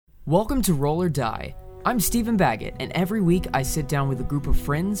Welcome to Roll or Die. I'm Stephen Baggett, and every week I sit down with a group of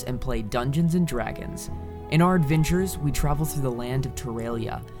friends and play Dungeons & Dragons. In our adventures, we travel through the land of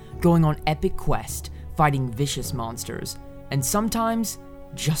Terralia, going on epic quests, fighting vicious monsters, and sometimes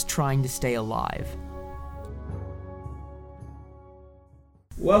just trying to stay alive.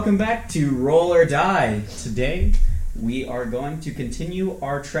 Welcome back to Roll or Die. Today, we are going to continue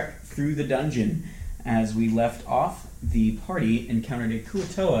our trek through the dungeon. As we left off, the party encountered a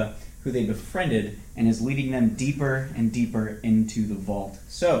Kuo-toa who they befriended and is leading them deeper and deeper into the vault.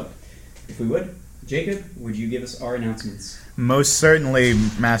 So, if we would, Jacob, would you give us our announcements? Most certainly,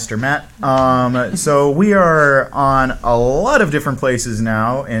 Master Matt. So we are on a lot of different places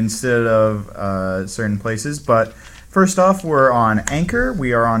now instead of certain places, but first off, we're on Anchor,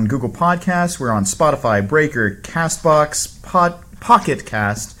 we are on Google Podcasts, we're on Spotify, Breaker, CastBox, Pocket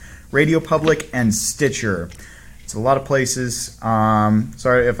Cast, Radio Public, and Stitcher. It's a lot of places.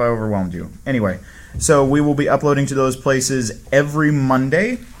 Sorry if I overwhelmed you. Anyway, so we will be uploading to those places every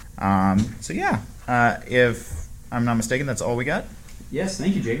Monday. If I'm not mistaken, that's all we got. Yes,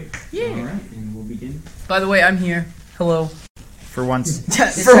 thank you, Jacob. Yeah. All right, and we'll begin. By the way, I'm here. Hello. For once.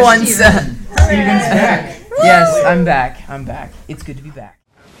 For once. Steven's back. Yes, I'm back. It's good to be back.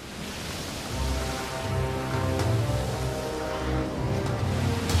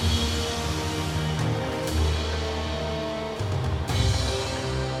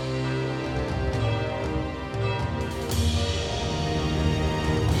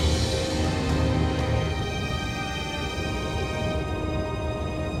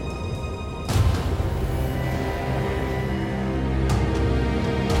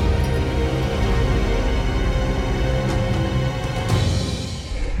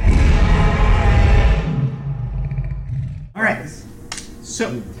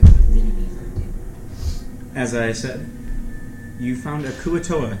 So, as I said, you found a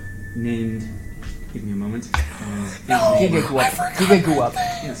Kuo-toa named... Give me a moment. Giga Guap.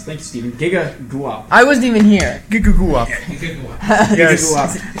 Yes, thank you, Stephen. Giga Guap. I wasn't even here. Giga-goo-up. Yes,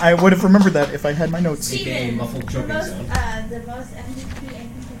 Guap. I would have remembered that if I had my notes. Steven, muffled the choking most sound. MVP in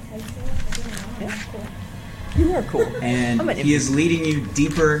high school. Yeah, cool. You are cool. And he is leading you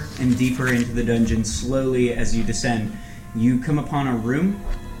deeper and deeper into the dungeon slowly as you descend. You come upon a room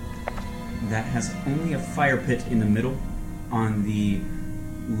that has only a fire pit in the middle. On the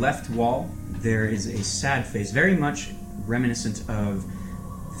left wall, there is a sad face, very much reminiscent of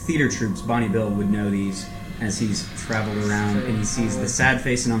theater troops. Bonnie Bill would know these as he's traveled around, and he sees the sad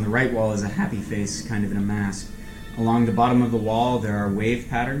face, and on the right wall is a happy face, kind of in a mask. Along the bottom of the wall, there are wave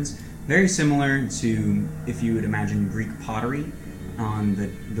patterns, very similar to, if you would imagine, Greek pottery on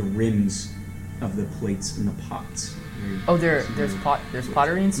the rims of the plates and the pots. Oh, there's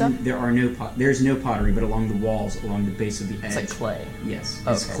pottery and stuff? There's no pottery, but along the walls, along the base of the edge. It's like clay. Yes,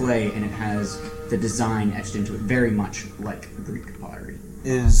 Okay. it's clay, and it has the design etched into it, very much like Greek pottery.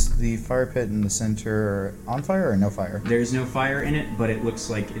 Is the fire pit in the center on fire or no fire? There's no fire in it, but it looks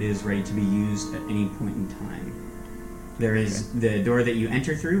like it is ready to be used at any point in time. There is the door that you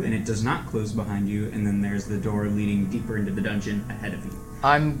enter through, and it does not close behind you, and then there's the door leading deeper into the dungeon ahead of you.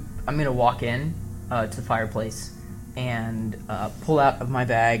 I'm gonna walk in to the fireplace and pull out of my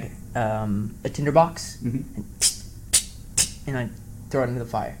bag a tinderbox and I throw it into the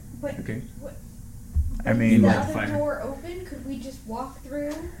fire. But Okay. I mean, the light the other fire. door open? Could we just walk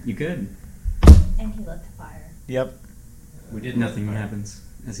through? You could. And he lit the fire. Yep. Nothing happens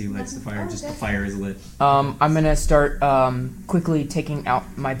as he lights the fire, just the fire is lit. I'm gonna start quickly taking out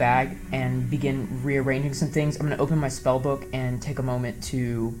my bag and begin rearranging some things. I'm gonna open my spell book and take a moment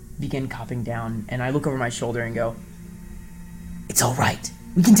to begin copying down. And I look over my shoulder and go, "It's all right.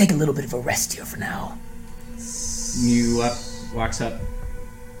 We can take a little bit of a rest here for now." Walks up,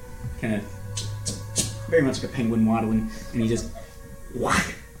 kind of very much like a penguin waddling, and he just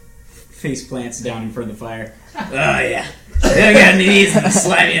face plants down in front of the fire. Oh yeah, I got knees in the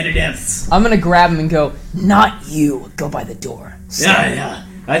slimy under depths. I'm gonna grab him and go, "Not you. Go by the door." Yeah.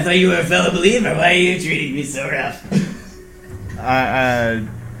 I thought you were a fellow believer. Why are you treating me so rough?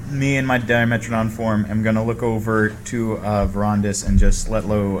 Me in my Dimetrodon form am gonna look over to Verondis and just let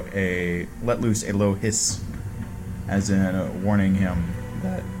loose a low hiss, as in warning him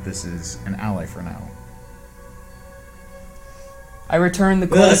that this is an ally for now. I return the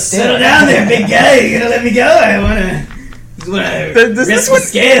Well, cold settle stare. down there, big guy. You gonna let me go? I wanna Does rest my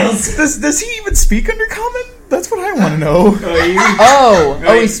scales. Does he even speak Undercommon? That's what I want to know. Oh,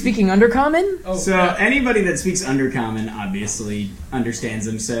 he's speaking Undercommon? So anybody that speaks Undercommon obviously understands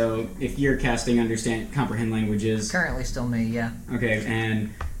them. So if you're casting comprehend languages, Currently still me, yeah. okay,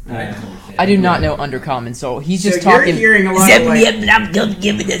 and I do not know Undercommon, so he's just So talking. you're hearing a lot of, like,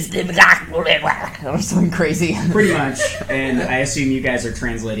 or something crazy. pretty much, and I assume you guys are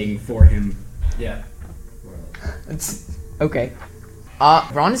translating for him. Yeah. It's, okay.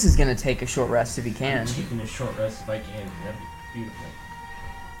 Ronus is gonna take a short rest if he can. Taking a short rest if I can. That'd be beautiful.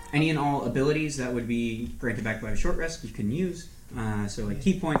 Any and all abilities that would be granted back by a short rest you can use. So like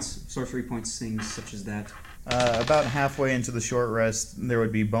key points, sorcery points, things such as that. About halfway into the short rest, there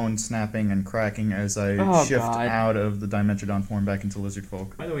would be bone snapping and cracking as I Oh, shift God. out of the Dimetrodon form back into lizard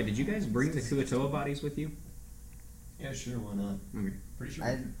folk. By the way, did you guys bring the Kuatoa bodies with you? Yeah, sure, why not? Okay. Pretty sure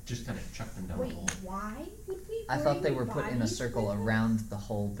I- just kind of chuck them down Wait, the hole. why would we? I thought they bring were put in a bodies circle with us? around the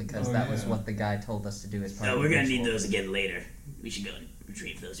hole because Oh, that was yeah. what the guy told us to do as part Oh, of we're the gonna need ritual. those again later. We should go and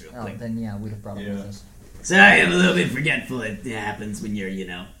retrieve those real Oh, quick. then yeah, we'd have brought them with Yeah. us. Sorry, I'm a little bit forgetful. It happens when you're,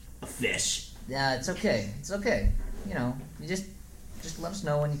 a fish. Yeah, it's okay. It's okay. You know, you just let us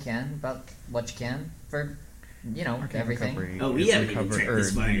know when you can about what you can for, everything. Recovery Oh, we is haven't even trekked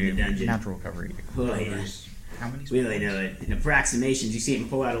this far into the dungeon. Natural recovery. Oh, yeah. How many? We only know it in approximations. You see him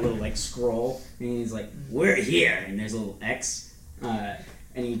pull out a little like scroll, and he's like, "We're here," and there's a little X, and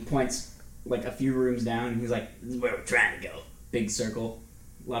he points like a few rooms down, and he's like, This is where we're trying to go. "Big circle,"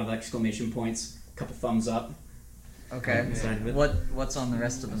 a lot of exclamation points, a couple thumbs up. Okay. Inside of it. What's on the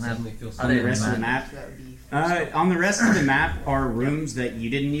rest of the map? Suddenly feels On the Other rest of the than map, on the rest of the map are rooms that you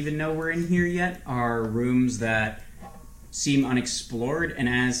didn't even know were in here yet. Are rooms that seem unexplored, and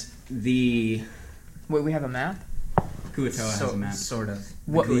as the Wait, we have a map? Kuatoa has a map. Sort of.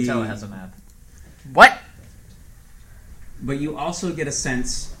 What- The Kuatoa the- has a map. What? But you also get a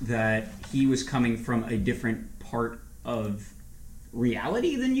sense that he was coming from a different part of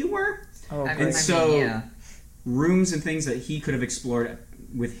reality than you were. Oh, I okay. mean, so- yeah. Rooms and things that he could have explored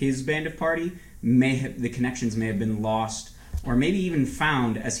with his band of party the connections may have been lost, or maybe even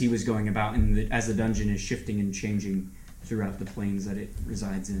found as he was going about, as the dungeon is shifting and changing throughout the planes that it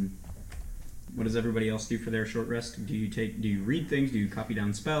resides in. What does everybody else do for their short rest? Do you read things? Do you copy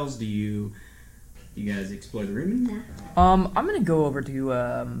down spells? Do you guys explore the room anymore? I'm gonna go over to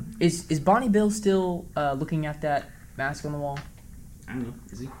is Bonnie Bill still looking at that mask on the wall? I don't know.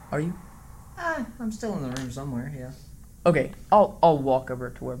 Is he? Are you? I'm still in the room somewhere. Yeah. Okay, I'll walk over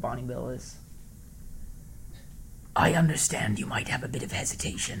to where Bonnie Bill is. I understand you might have a bit of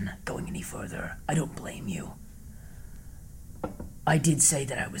hesitation going any further. I don't blame you. I did say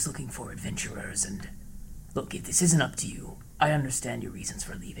that I was looking for adventurers, and look, if this isn't up to you, I understand your reasons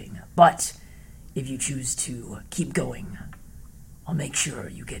for leaving. But if you choose to keep going, I'll make sure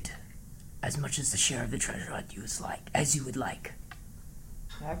you get as much as the share of the treasure as you would like.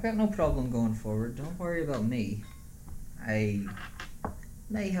 I've got no problem going forward. Don't worry about me. I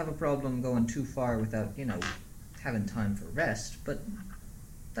may have a problem going too far without, having time for rest, but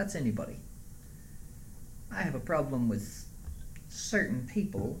that's anybody. I have a problem with certain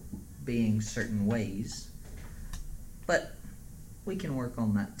people being certain ways, but we can work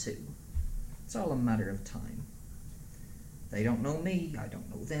on that too. It's all a matter of time. They don't know me, I don't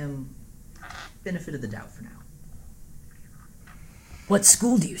know them. Benefit of the doubt for now. What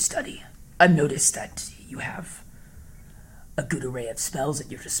school do you study? I've noticed that you have a good array of spells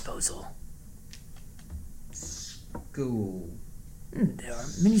at your disposal. School. There are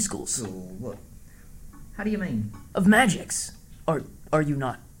many schools School. What? How do you mean? of magics. Or are you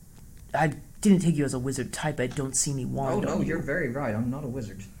not? I didn't take you as a wizard type. I don't see any wand Oh no, on you. you're very right. I'm not a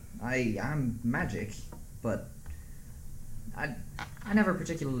wizard. I'm magic, but I never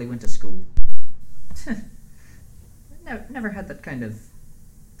particularly went to school. Never had that kind of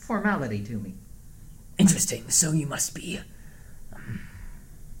formality to me. Interesting. So you must be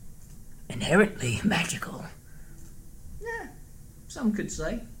inherently magical. Yeah, some could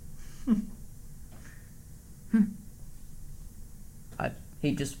say.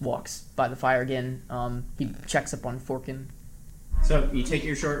 He just walks by the fire again. He checks up on Forkin. So you take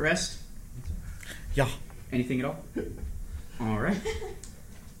your short rest. Yeah. Anything at all? All right.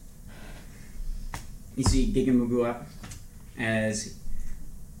 You see Gigamugua as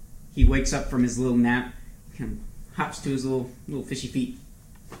he wakes up from his little nap, kind of hops to his little fishy feet,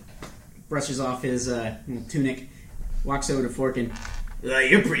 brushes off his little tunic, walks over to Forkin.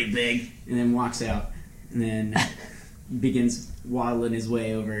 You're pretty big, and then walks out, and then begins waddling his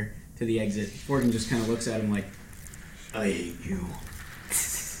way over to the exit. Forkin just kind of looks at him like, "I hate you."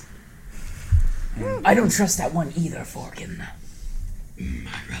 I don't trust that one either, Forkin.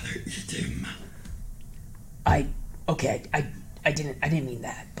 I'd rather eat him. I didn't mean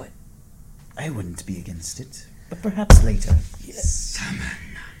that, but I wouldn't be against it, but perhaps later. Summon.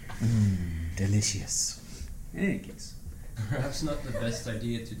 Delicious. In any case, Perhaps not the best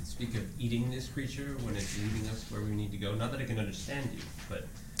idea to speak of eating this creature when it's leading us where we need to go. Not that I can understand you, but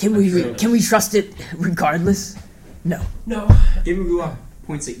Can we trust it regardless? No. no. Dimagua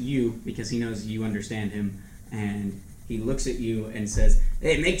points at you because he knows you understand him, and he looks at you and says,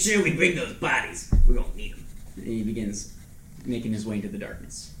 "Hey, make sure we bring those bodies. We won't need them." And he begins making his way into the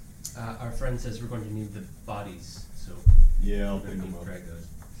darkness. Our friend says we're going to need the bodies, so Yeah, I'll we're pick going to them need up. drag those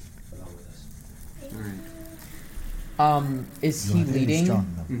along with us. All right. Is he leading?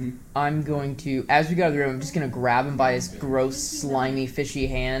 Mm-hmm. I'm going to, as we go out of the room, I'm just going to grab him by his gross, slimy, fishy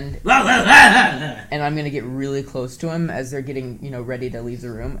hand, Mm-hmm. and I'm going to get really close to him as they're getting, ready to leave the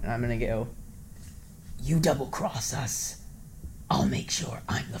room, and I'm going to go, You double-cross us. I'll make sure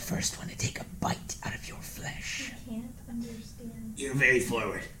I'm the first one to take a bite out of your flesh. I can't understand. You're very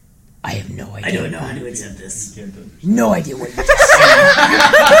forward. I have no idea. I don't know how to accept this. Can't understand. No idea what you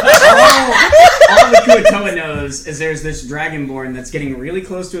All the Kuatoa knows is there's this dragonborn that's getting really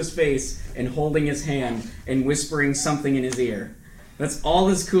close to his face and holding his hand and whispering something in his ear. That's all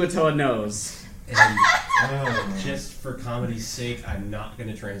this Kuatoa knows. And just for comedy's sake, I'm not going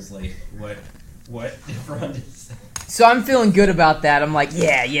to translate what Ron just said. so I'm feeling good about that. I'm like,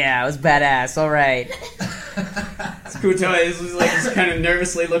 yeah, it was badass, alright. Kuatoa is like just kind of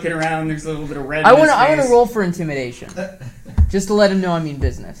nervously looking around. There's a little bit of red. I in his want to face. roll for intimidation, just to let him know I mean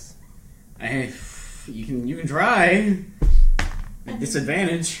business. Hey, you can try. At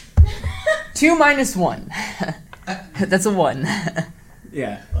disadvantage. 2 minus 1. That's a 1.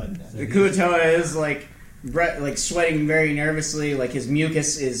 Yeah. The Kuatoa is like sweating very nervously. Like his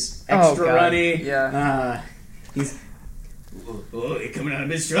mucus is extra God. runny. Yeah. He's. Oh, you're coming on a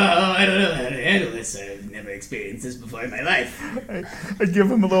bit strong. I don't know how to handle this. I've never experienced this before in my life. I give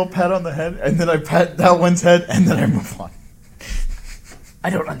him a little pat on the head, and then I pat that one's head, and then I move on. I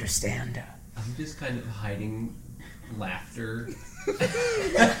don't understand. I'm just kind of hiding laughter. So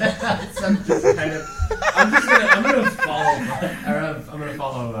I'm gonna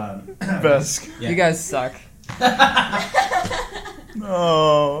follow Vesk. Yeah. You guys suck.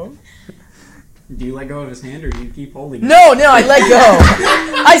 Oh. Do you let go of his hand or do you keep holding it? No, I let go.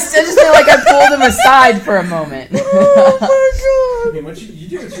 I just feel like I pulled him aside for a moment. I mean, you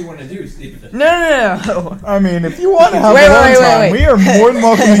do what you want to do, Stephen. No. I mean, if you want to have Wait, alone wait, time, wait. we are more than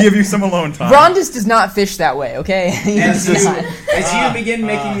welcome to give you some alone time. Rondus does not fish that way, okay? He As does you, not. as you begin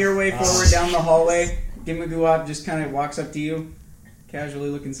making your way forward down the hallway, Gimaguop just kind of walks up to you, casually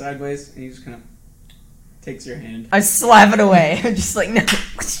looking sideways, and he just kind of takes your hand. I slap it away. I'm just like, no.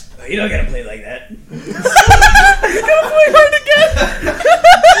 Oh, you don't gotta play like that.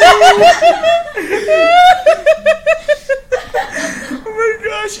 Oh my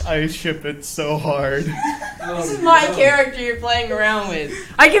gosh, I ship it so hard. This is my character you're playing around with.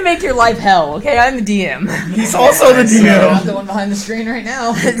 I can make your life hell, okay? I'm the DM. He's also the I'm DM. the one behind the screen right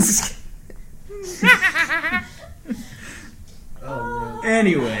now.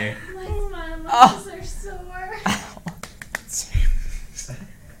 Anyway, My muscles are sore.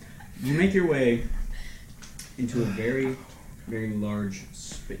 you make your way into a very, very large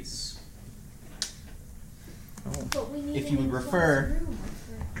space. But we need If an you would enclosed refer room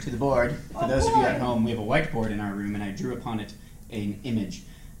to the board, for those of you at home, we have a whiteboard in our room, and I drew upon it an image.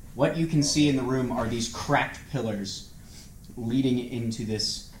 What you can see in the room are these cracked pillars leading into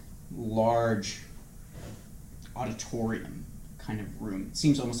this large auditorium kind of room. It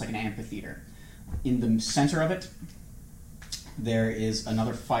seems almost like an amphitheater. In the center of it, there is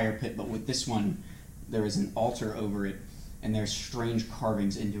another fire pit, but with this one, there is an altar over it, and there's strange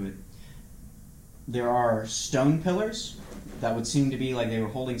carvings into it. There are stone pillars that would seem to be like they were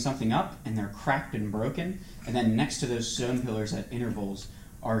holding something up, and they're cracked and broken. And then next to those stone pillars at intervals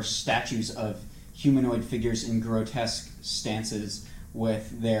are statues of humanoid figures in grotesque stances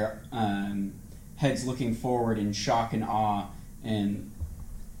with their heads looking forward in shock and awe and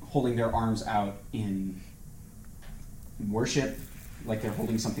holding their arms out in worship, like they're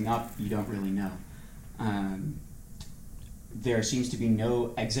holding something up. You don't really know. There seems to be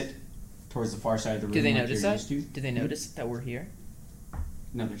no exit towards the far side of the room. Do they like notice you're that? used to. Do they notice that we're here?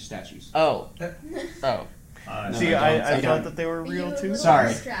 No, they're statues. Oh. No, See, they I don't. thought that they were Were you real a too. little Sorry,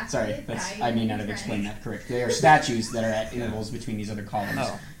 distracted that's, by I may not have your explained drag? that correct. They are statues that are at intervals between these other columns.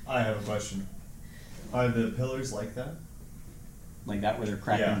 Oh. I have a question. Are the pillars like that? Like that, where they're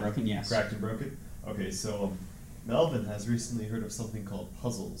cracked and broken? Yes. Cracked and broken? Okay, so Melvin has recently heard of something called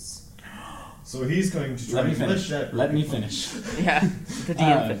puzzles. So he's going to try Let me to finish. that. Let me finish. Yeah. The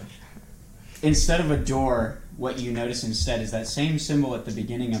DM Uh, Instead of a door, what you notice instead is that same symbol at the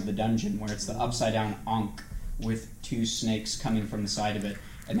beginning of the dungeon, where it's the upside down Ankh with two snakes coming from the side of it.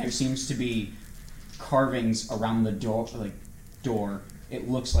 And there seems to be carvings around the door. It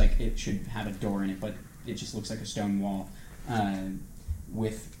looks like it should have a door in it, but it just looks like a stone wall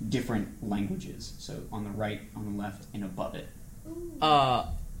with different languages. So on the right, on the left, and above it.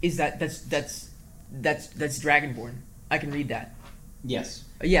 Is that's Dragonborn? I can read that. Yes.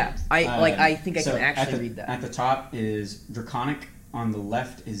 Yeah, I think I so can actually at the, read that. At the top is Draconic, on the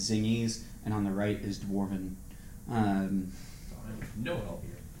left is Zingese, and on the right is Dwarven. No help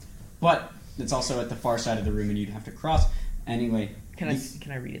here. But it's also at the far side of the room, and you'd have to cross. Anyway, Can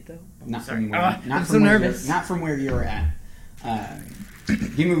I read it though? not Sorry. from where, I'm not so from where nervous. Not from where you're at.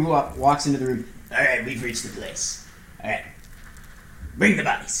 Gimu walks into the room. All right, we've reached the place. All right, bring the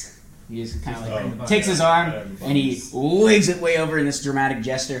bodies. He just kind of like takes his arm and he waves it way over in this dramatic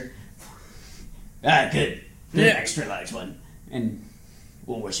gesture. Good. The extra large one, and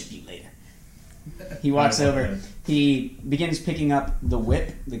we'll worship you later. He walks over. He begins picking up the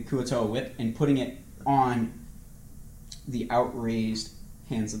whip, the Kuotoa whip, and putting it on the outraised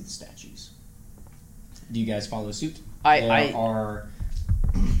hands of the statues. Do you guys follow suit? There are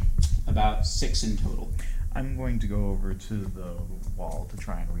about 6 in total. I'm going to go over to the wall to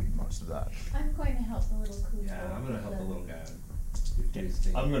try and read most of that. I'm going to help the little Kupo. Yeah, I'm gonna help the little guy.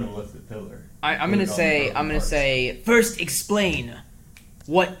 I'm gonna lift the pillar. I'm gonna say first explain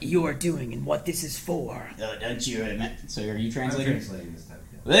what you are doing and what this is for. Oh, don't you remember? So are you I'm translating? translating this time.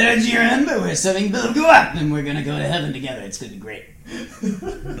 Yeah. Well, don't you remember? We're serving Bill go up, and we're gonna go to heaven together. It's gonna be great.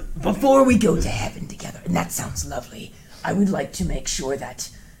 Before we go to heaven together, and that sounds lovely, I would like to make sure that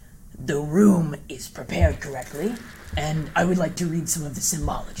the room is prepared correctly, and I would like to read some of the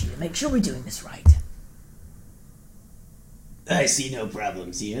symbology to make sure we're doing this right. I see no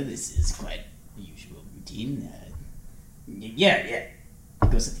problems here. This is quite the usual routine. Yeah.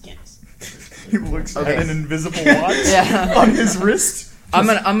 Go set the candles. He looks Okay. at an invisible watch Yeah. on his wrist. I'm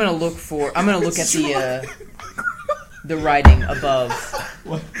gonna look at the writing above.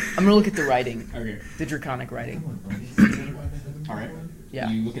 What? I'm gonna look at the writing, Okay. the draconic writing. All right. Yeah.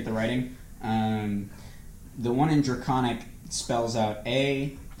 You look at the writing. The one in Draconic spells out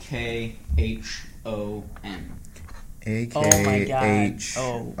AKHON.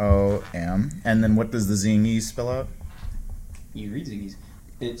 AKHOM. And then what does the Zingies spell out? You read Zingies.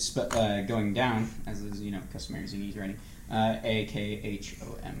 It's going down, as is customary Zingies writing.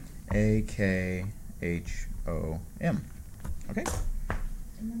 AKHOM. AKHOM. Okay.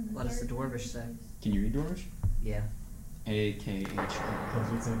 What does the Dwarvish say? Can you read Dwarvish? Yeah. AKHOM.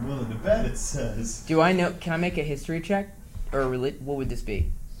 That's what's saying, well, in the bed it says. Do I know? Can I make a history check, or what would this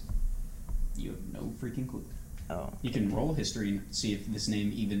be? You have no freaking clue. Oh, You can roll history and see if this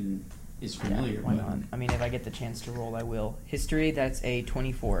name even is yeah, familiar. why but- not? I mean, if I get the chance to roll, I will. History, that's a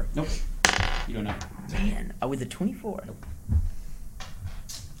 24. Nope. You don't know. Man, with a 24. Nope.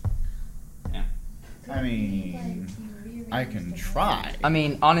 I mean, I can try. I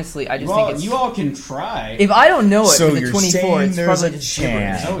mean, honestly, I just think it's. You all can try. If I don't know it So with a you're 24, saying it's there's probably a just chance.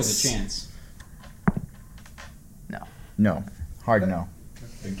 gibberish. There's always a chance. No. Hard no.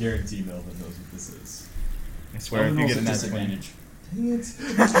 I guarantee Melvin knows what this is. I swear if you Rolls get a a nat 20. disadvantage. Dang it.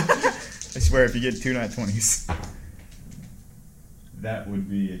 I swear if you get 2 nat 20s. That would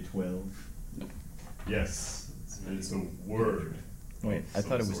be a 12. Nope. Yes. It's a word. Wait, I Some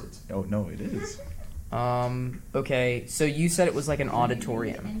thought it was. sort. Oh, no, it is. Okay, so you said it was like an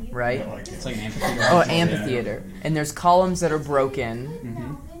auditorium, right? No, I can't. It's like an amphitheater. Oh, amphitheater. And there's columns that are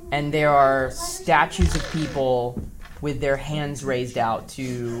broken, and there are statues of people with their hands raised out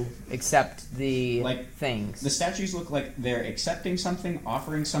to accept the Like, things. The statues look like they're accepting something,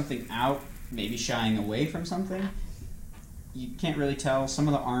 offering something out, maybe shying away from something. You can't really tell. Some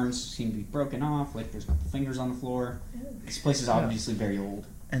of the arms seem to be broken off, like there's a couple fingers on the floor. This place is obviously very old.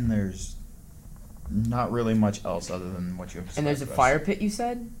 And there's not really much else other than what you have And there's a described to us. fire pit, you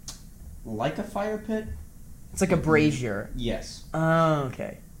said? Like a fire pit? It's like a brazier. Yes. Oh,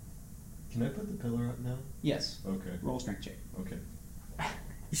 okay. Can I put the pillar up now? Yes. Okay. Roll a strength check. Okay. You're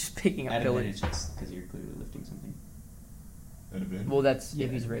just picking up At pillars. advantage, because you're clearly lifting something. At a bit. Well, that's Yeah,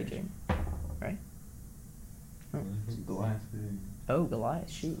 if he's advantage. raging. It's Goliath. Oh, Goliath,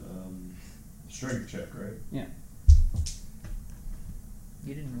 shoot. Strength check, right? Yeah.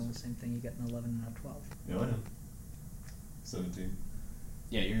 You didn't roll the same thing. You got an 11 and a 12. Yeah, I know. 17.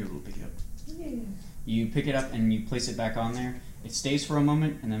 Yeah, you're able to pick it up. You pick it up and you place it back on there. It stays for a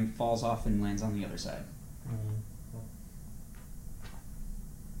moment and then falls off and lands on the other side.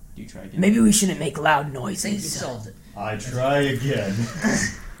 Do you try again? Maybe we shouldn't make loud Think you noises. solved it. I try again.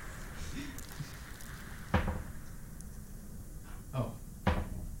 Oh.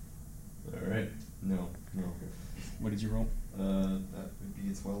 Alright. No. What did you roll? That would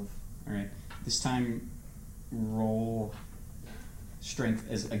be a 12. Alright. This time, roll strength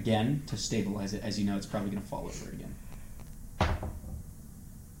as again to stabilize it, as you know it's probably going to fall over again.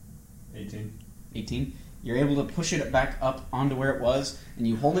 18. 18. You're able to push it back up onto where it was, and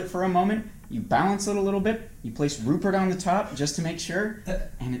you hold it for a moment, you balance it a little bit, you place Rupert on the top just to make sure,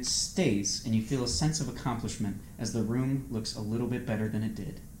 and it stays, and you feel a sense of accomplishment as the room looks a little bit better than it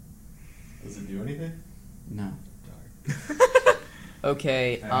did. Does it do anything? No.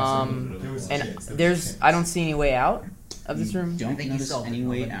 Okay, There was a and chance, there was a there's chance. I don't see any way out of this You room. don't think you notice solved any it,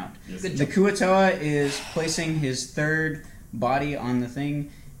 way Melvin. out. Yes. Good The job. Kuatoa is placing his third body on the thing.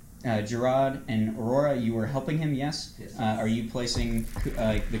 Gerard and Aurora, you were helping him, yes? Yes. Are you placing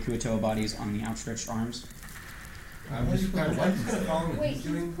the Kuatoa bodies on the outstretched arms? I'm just kind of following what Wait, he's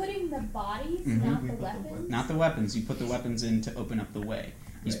he's doing. putting the bodies, Mhm. not the weapons? Not the weapons. You put the weapons in to open up the way.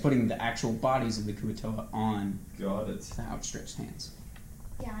 He's Right. putting the actual bodies of the Kuatoa on Got it. the outstretched hands.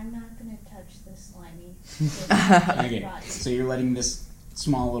 Yeah, I'm not gonna touch the slimy Okay, body. so you're letting this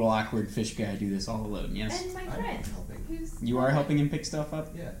small little awkward fish guy do this all alone, yes? And my I'm friend, helping. who's... You are helping him pick stuff up?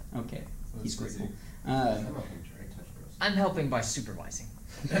 Yeah. Okay, So he's it's grateful. easy. Uh, I'm helping try and touch girls. I'm helping by supervising.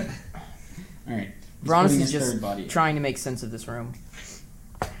 Alright. He's Bronis putting is his just third body. trying to make sense of this room.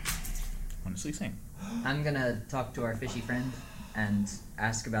 Honestly, same. I'm gonna talk to our fishy friend and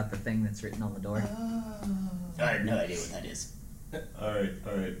ask about the thing that's written on the door. I have no idea what that is.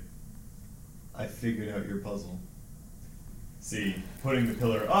 Alright. I figured out your puzzle. See, putting the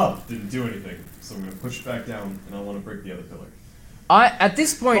pillar up didn't do anything, so I'm gonna push it back down, and I want to break the other pillar. At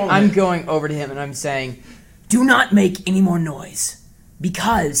this point, Oh, I'm man. going over to him and I'm saying, Do not make any more noise.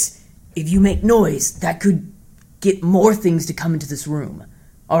 Because if you make noise, that could get more things to come into this room.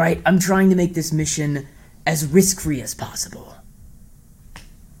 Alright, I'm trying to make this mission as risk-free as possible.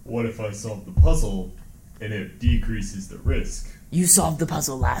 What if I solve the puzzle, and it decreases the risk? You solved the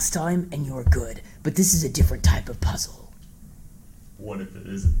puzzle last time, and you're good. But this is a different type of puzzle. What if it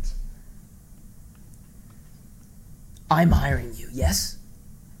isn't? I'm hiring you, yes?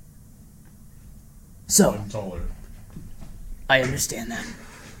 So, I'm taller. I understand that.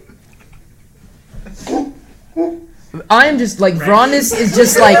 I am just like, Vrondis is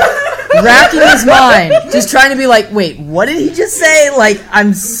just like racking his mind, just trying to be like, wait, what did he just say? Like,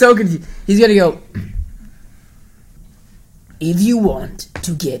 I'm so confused. He's gonna go, If you want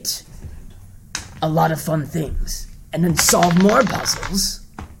to get a lot of fun things and then solve more puzzles,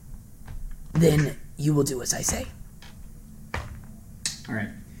 then you will do as I say. Alright.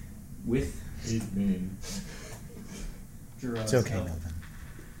 With He's mean. It's okay, Melvin.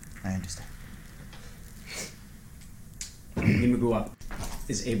 I understand. Nimagua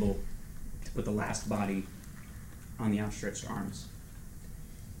is able to put the last body on the outstretched arms.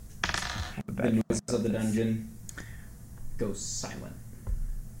 The noise of the dungeon goes silent.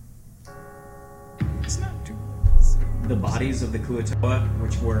 It's not too. The bodies of the Kuatoa,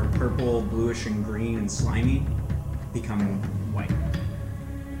 which were purple, bluish, and green and slimy, become white.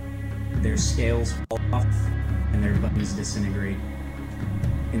 Their scales fall off and their buttons disintegrate.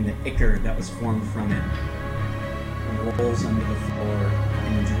 And the ichor that was formed from it rolls under the floor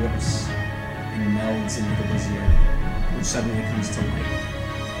and drips and melds into the brazier, which suddenly comes to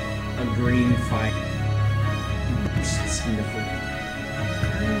light. A green fire bursts into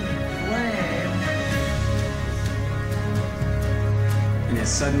flame. And as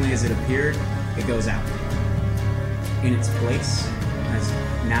suddenly as it appeared, it goes out. In its place, as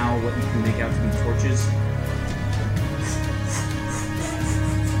now what you can make out to be torches,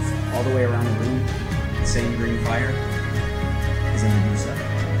 all the way around the room, the same green fire is in the Medusa.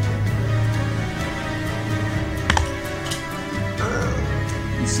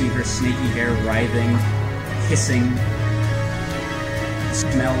 You see her snaky hair writhing, hissing. The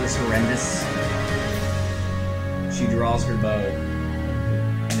smell is horrendous. She draws her bow,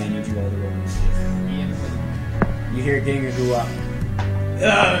 and then you draw the roll. You hear Ginger go up.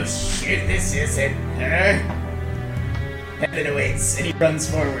 Oh shit, this isn't her. Heaven awaits, and he runs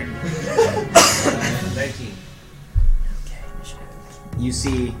forward. 19. You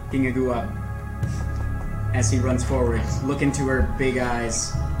see Gingagua as he runs forward, look into her big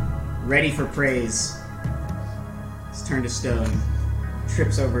eyes, ready for praise. He's turned to stone,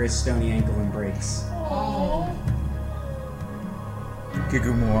 trips over his stony ankle and breaks.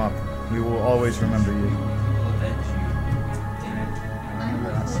 Gigumuap, we will always remember you. I'll avenge you. Damn it. I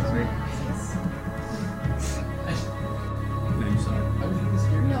remember that story. I'm sorry.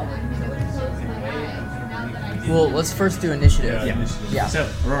 No, I'm gonna close my eyes now that I well, let's first do initiative. Yeah. Yeah. So,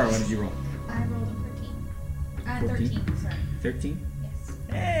 Aurora, what did you roll? I rolled a 13. 13, sorry. 13? Yes.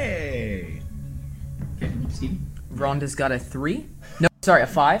 Hey! Okay, Steve? Rhonda's got a 3. No, Sorry, a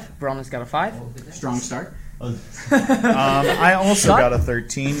 5. Veronica's got a 5. Strong start. I also Shut got a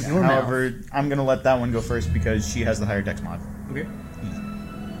 13. your However, I'm going to let that one go first because she has the higher dex mod. Okay.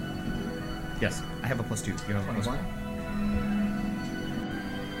 Yes, I have a +2. You have a +1.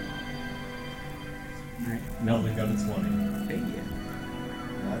 Alright. Melvin got a 20. Okay, yeah.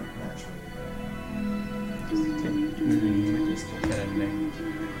 Not naturally. Just look at it there.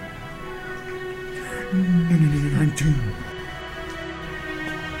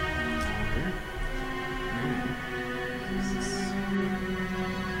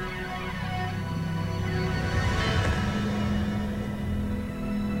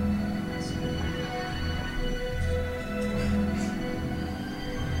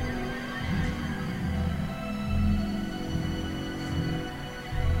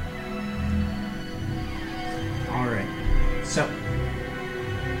 Alright. So.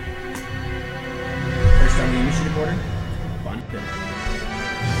 First on the initiative order, Bonnie Bill.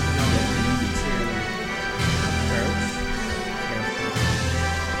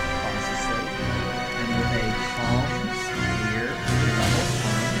 And with a calm, clear, level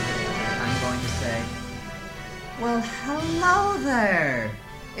tone, I'm going to say, well, hello there!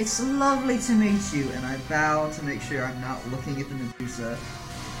 It's lovely to meet you, and I bow to make sure I'm not looking at the Medusa,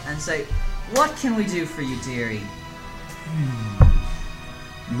 and say, what can we do for you, dearie?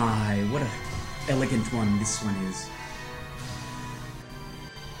 My, what a elegant one this one is.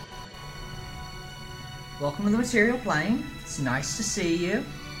 Welcome to the Material Plane. It's nice to see you.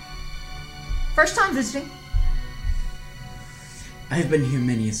 First time visiting. I have been here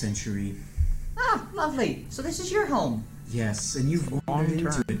many a century. Ah, lovely. So this is your home. Yes, and you've wandered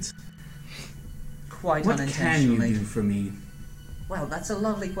into it. Quite What can you unintentionally. do for me? Well, that's a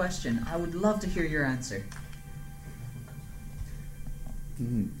lovely question. I would love to hear your answer.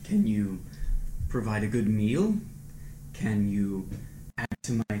 Can you provide a good meal? Can you add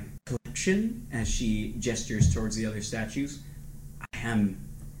to my collection? As she gestures towards the other statues. I am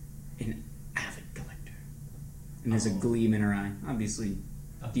an avid collector. And there's a gleam in her eye. Obviously,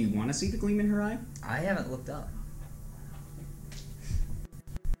 do you want to see the gleam in her eye? I haven't looked up.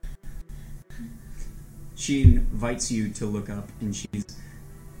 She invites you to look up, and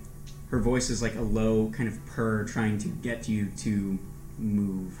her voice is like a low kind of purr trying to get you to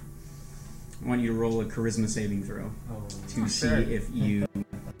move. I want you to roll a charisma saving throw to see if you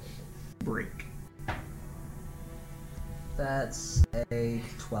break. That's a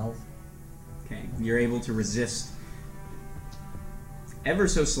 12. Okay, you're able to resist ever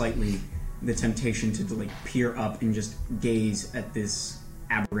so slightly the temptation to like peer up and just gaze at this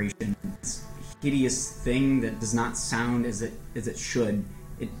aberration, this hideous thing that does not sound as it should.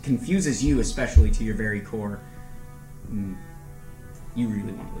 It confuses you, especially to your very core. You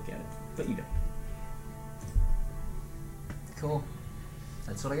really want to look at it, but you don't. Cool.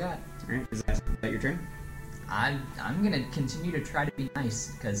 That's what I got. All right, is that your turn? I'm gonna continue to try to be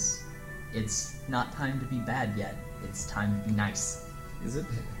nice because it's not time to be bad yet. It's time to be nice. Is it?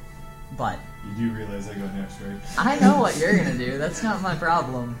 But You do realize I go next, right? I know what you're gonna do. That's not my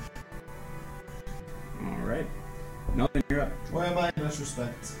problem. All right. Nothing, you're up. Why am I in this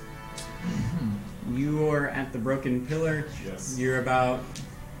respect? You are at the broken pillar. Yes. You're about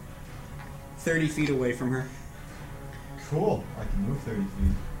 30 feet away from her. Cool. I can move 30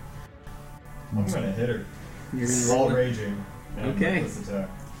 feet. I'm gonna hit her. You're gonna All roll it? raging. And Okay. reckless attack.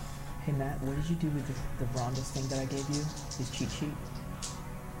 Hey Matt, what did you do with the Ronda's thing that I gave you? His cheat sheet?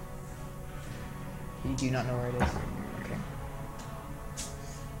 You do not know where it is? Okay.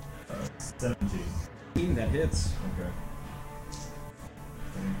 17. That hits. Okay.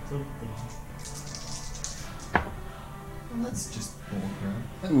 Well, let's just roll around.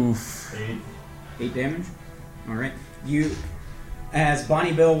 Oof. 8. 8 damage. All right. You, as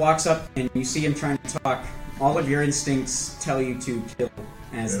Bonnie Bill walks up and you see him trying to talk, all of your instincts tell you to kill,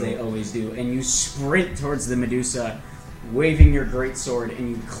 as they always do, and you sprint towards the Medusa, waving your great sword, and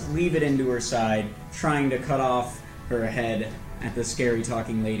you cleave it into her side, trying to cut off her head at the scary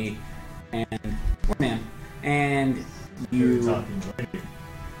talking lady, and poor man, and You're you. talking lady.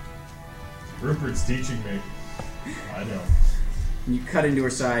 Rupert's teaching me. I know. You cut into her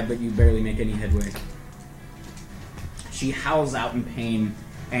side, but you barely make any headway. She howls out in pain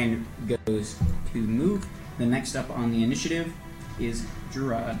and goes to move. The next up on the initiative is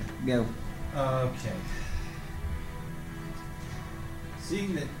Gerard. Go. Okay.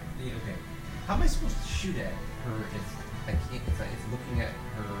 Seeing that, okay, how am I supposed to shoot at her if I can't? If looking at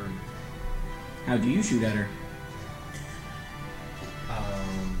her, How do you shoot at her?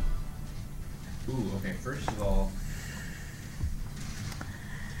 Ooh, okay. First of all,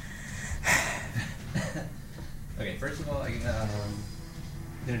 okay. First of all,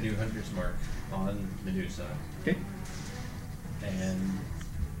 gonna do Hunter's Mark on Medusa, Okay. and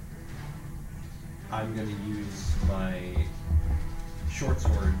I'm gonna use my short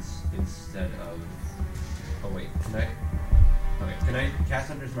swords instead of. Oh wait, can I? Okay, can I cast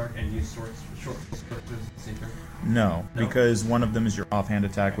Hunter's Mark and use short swords at the same turn? No, No? because one of them is your offhand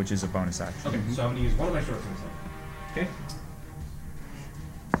attack, which is a bonus action. Okay, so I'm gonna use one of my short swords then. Okay.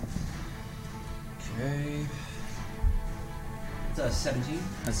 Okay. It's a 17.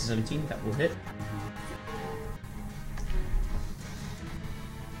 That's a 17. That will hit.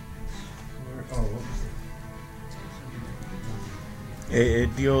 Oh, what was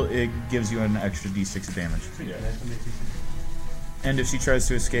It gives you an extra d6 of damage. it? Yeah. Can I make these? And if she tries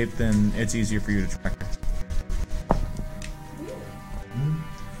to escape, then it's easier for you to track her.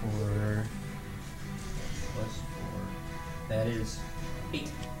 Four plus 4. That is 8.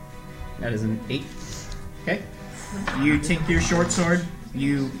 That is an 8. Okay. You take your short sword,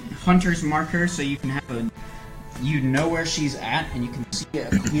 you hunter's mark her so you can have you know where she's at, and you can see a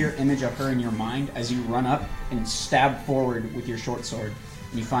clear image of her in your mind as you run up and stab forward with your short sword.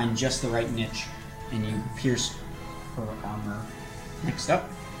 And you find just the right niche, and you pierce her armor. Next up,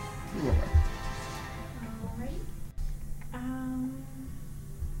 Laura. Alright.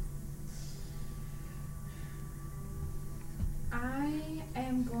 I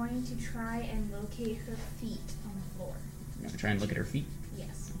am going to try and locate her feet on the floor. You want to try and look at her feet?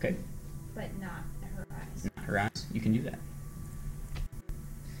 Yes, Okay. but not her eyes. Not her eyes. You can do that.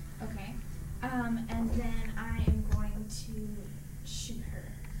 Okay. And then I am going to shoot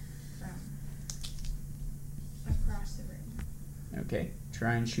her from across the room. Okay.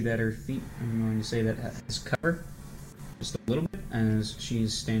 Try and shoot at her feet. I'm going to say that has cover. Just a little bit, as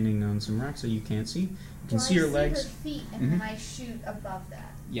she's standing on some rocks so you can't see. You can see her legs. Her feet, and Mhm. then I shoot above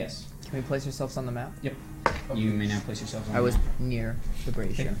that. Yes. Can we place ourselves on the map? Yep. You may now place yourself on I the was map. near the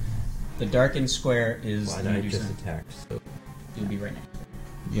brazier. Okay. The darkened square is Why the not Medusa. just attack? So You'll be right next to her.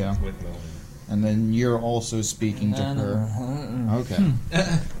 Yeah. with Melanie. And then you're also speaking to her. Okay.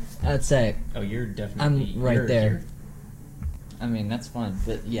 I'd say, Oh, you're definitely I'm right you're there. here. I mean, that's fine,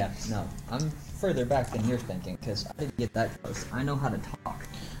 but yeah, no. I'm further back than you're thinking, because I didn't get that close. I know how to talk.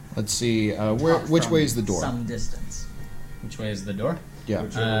 Let's see. Talk Which from way is the door? Some distance. Which way is the door? Yeah.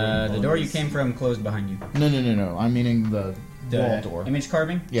 The door you came from closed behind you. No. I'm meaning the The wall door. image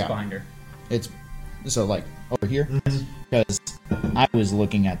carving Yeah. is behind her. It's so like over here because I was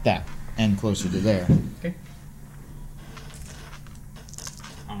looking at that and closer to there. Okay.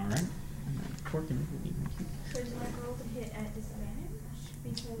 All right. Corkin. So do I roll to hit at disadvantage?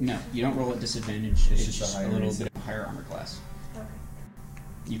 Because No, you don't roll at disadvantage. It's just just a a higher little AC. bit of a higher armor class. Okay.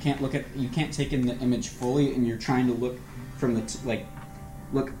 You can't take in the image fully, and you're trying to look from the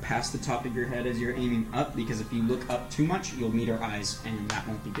look past the top of your head as you're aiming up, because if you look up too much, you'll meet her eyes, and that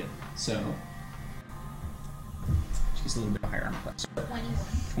won't be good. So, just a little bit of higher armor class. 21.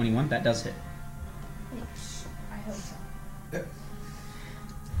 21, that does hit. Which I hope so.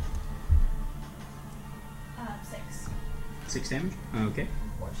 6. 6 damage. Okay.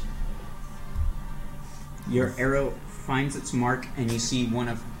 Unfortunately. Your arrow finds its mark, and you see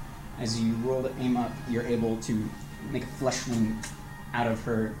as you roll to aim up, you're able to make a flesh wound out of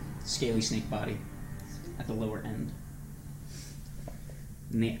her scaly snake body at the lower end.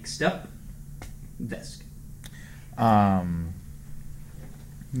 Next up, Vesk. I'm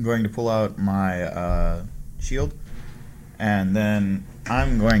going to pull out my shield, and then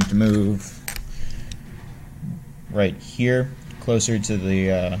I'm going to move right here, closer to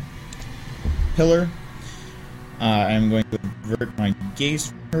the pillar. I'm going to avert my gaze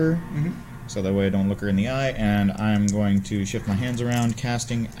from her, so that way I don't look her in the eye, and I'm going to shift my hands around,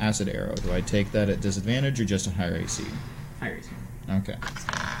 casting Acid Arrow. Do I take that at disadvantage or just a higher AC? Higher AC. Okay.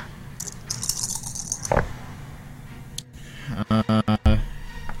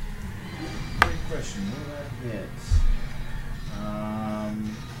 Great question. What did that hit?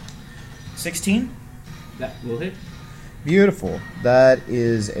 16? That will hit. Beautiful. That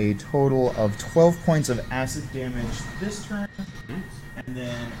is a total of 12 points of acid damage this turn, and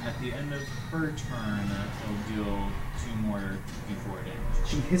then at the end of her turn, it'll deal 2 more d4 damage.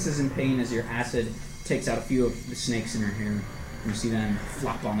 She hisses in pain as your acid takes out a few of the snakes in her hair. You see them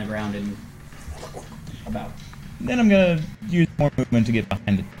flop on the ground and about. Then I'm gonna use more movement to get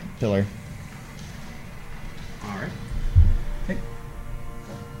behind the pillar. All right. Okay.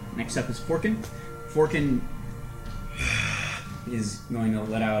 Next up is Forkin. Forkin is going to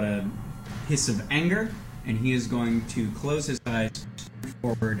let out a hiss of anger, and he is going to close his eyes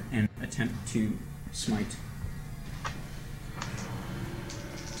forward and attempt to smite.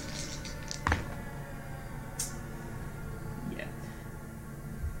 Yeah.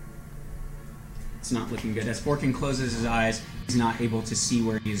 it's not looking good. As Forkin closes his eyes, he's not able to see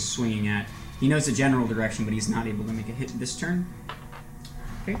where he is swinging at. He knows the general direction, but he's not able to make a hit this turn.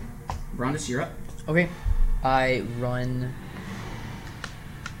 Okay. Brondis, you're up. Okay. I run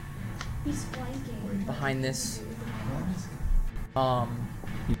He's flanking. behind this. You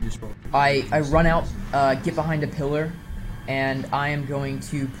just roll. I run out, get behind a pillar, and I am going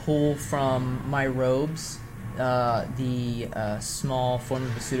to pull from my robes the small form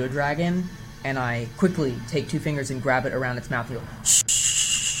of a pseudo-dragon, and I quickly take 2 fingers and grab it around its mouth and go,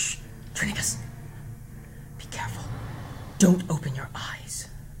 shh, Trinicus, be careful. Don't open your eyes.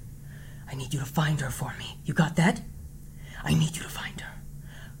 I need you to find her for me. You got that? I need you to find her.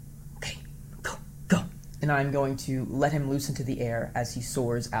 Okay, go. And I'm going to let him loose into the air as he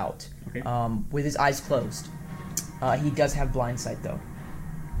soars out, Okay. with his eyes closed. He does have blind sight, though.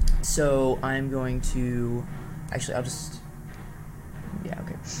 So I'm going to... Actually, I'll just... Yeah,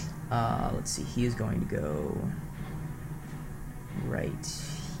 okay. Let's see. He is going to go right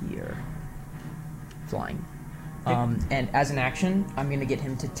here. Flying. And as an action, I'm going to get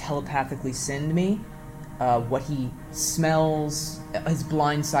him to telepathically send me what he smells, his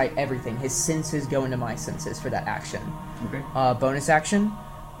blind sight, everything. His senses go into my senses for that action. Okay. Bonus action,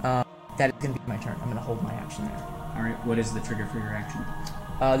 that is going to be my turn. I'm going to hold my action there. All right. What is the trigger for your action?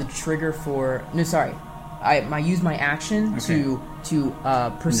 The trigger for... No, sorry. I use my action Okay. to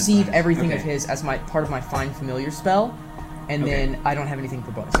perceive everything of Okay. his as my part of my Find Familiar spell, and Okay. then I don't have anything for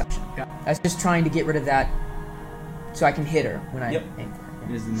bonus action. Got it. That's just trying to get rid of that so I can hit her when I Yep. aim for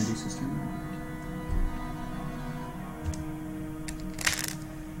her. It is the Medusa's turn.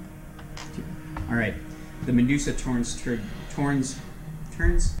 All right. The Medusa turns toward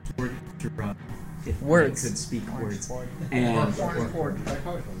Gerard. If Words. I could speak words. And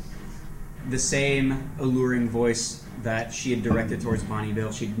the same alluring voice that she had directed towards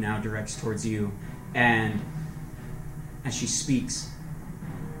Bonneville, she now directs towards you. And as she speaks,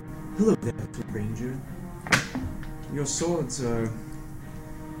 "Hello there, Foot Ranger. Your swords are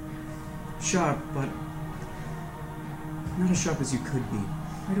sharp, but not as sharp as you could be.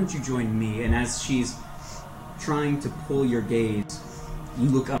 Why don't you join me?" And as she's trying to pull your gaze, you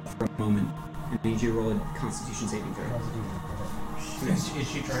look up for a moment and I need you to roll a Constitution saving throw. Is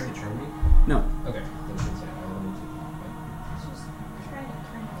she trying to charm me? No. Okay. Then I was gonna say, I don't need She's trying to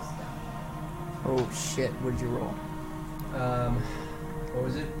turn us down. Oh shit! What did you roll? to. What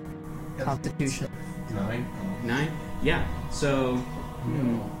was it? Constitution. 9. 9? Yeah. So.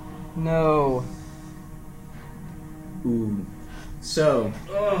 No. Ooh. So.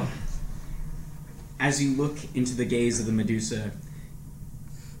 As you look into the gaze of the Medusa,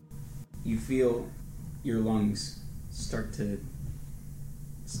 you feel your lungs start to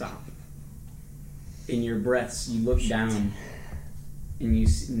stop. In your breaths, you look down and you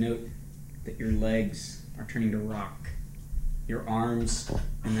note that your legs are turning to rock. Your arms,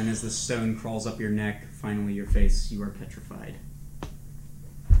 and then as the stone crawls up your neck, finally your face, you are petrified.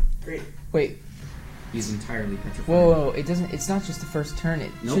 Great. Wait. He's entirely petrified. Whoa. It doesn't. It's not just the first turn.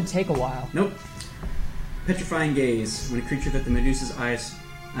 It Nope. should take a while. Nope. Petrifying gaze. When a creature that the Medusa's eyes,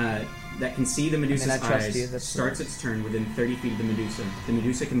 that can see the Medusa's I trust eyes, you, that's starts its turn within 30 feet of the Medusa. The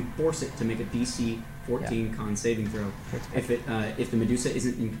Medusa can force it to make a DC 14 con saving throw. If the Medusa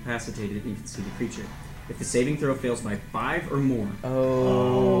isn't incapacitated, it can see the creature. If the saving throw fails by 5 or more,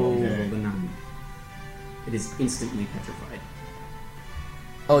 Oh. you roll the 9. It is instantly petrified.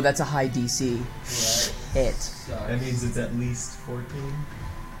 Oh, that's a high DC. It. That means it's at least 14.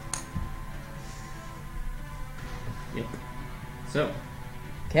 Yep. So,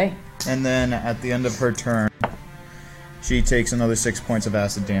 Okay. And then at the end of her turn, she takes another 6 points of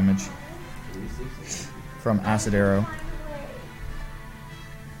acid damage from acid arrow.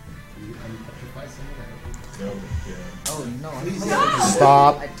 No, yeah. Oh no!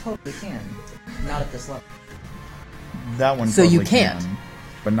 Stop. I totally can. Not at this level. That one. So you totally can't. can,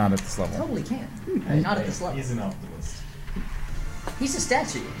 but not at this level. Totally can. Not at this level. He's an optimist. He's a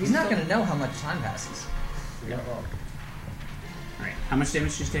statue. He's not going to know how much time passes. alright. How much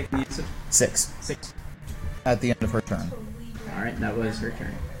damage did she take in the acid? 6 6. at the end of her turn. Alright, that was her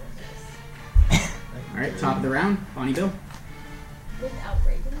turn. Alright, top of the round, Bonnie Bill. Without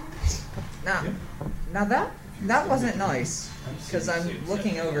breaking them. Now that wasn't nice. Because I'm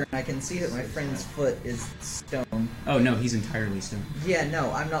looking over and I can see that my friend's foot is stone. Oh no, he's entirely stone. Yeah,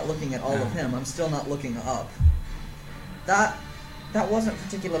 no, I'm not looking at all of him. I'm still not looking up. That wasn't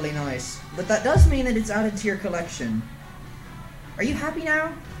particularly nice. But that does mean that it's added to your collection. Are you happy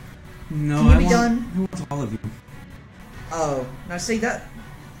now? No, Can you be done? I want all of you. Oh, now see, that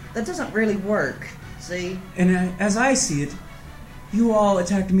doesn't really work. See? And as I see it, you all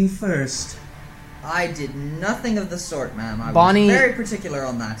attacked me first. I did nothing of the sort, ma'am. I Bonnie- was very particular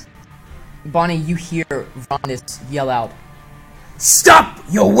on that. Bonnie, you hear Rondis yell out, Stop!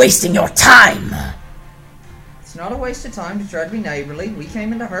 You're wasting your time! It's not a waste of time to try to be neighborly. We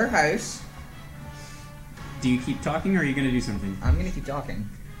came into her house. Do you keep talking, or are you going to do something? I'm gonna keep talking.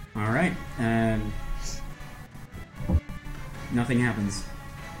 All right. Nothing happens.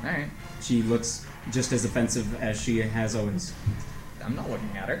 Alright. She looks just as offensive as she has always. I'm not looking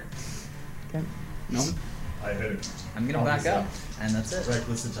at her. No? I hit it. I'm gonna back up, and that's it.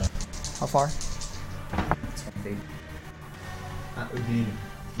 Reckless attack. how far? It's 1 feet. That would be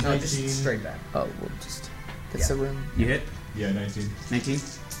No, 19. just straight back. Oh, we'll just... That's the room. You hit? Yeah, 19. 19?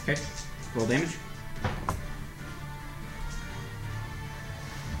 Okay. Roll damage.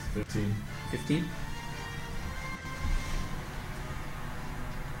 15. 15.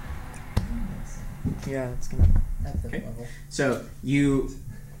 Yeah, that's gonna... At the Okay. level. So, you,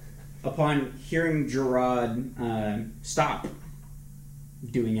 upon hearing Gerard stop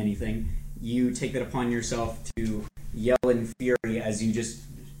doing anything, you take that upon yourself to yell in fury as you just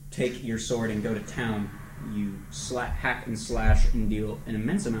take your sword and go to town. You hack and slash and deal an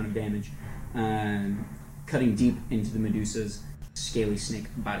immense amount of damage, cutting deep into the Medusa's scaly snake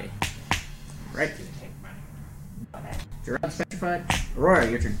body. Right. Gerard's petrified. Aurora,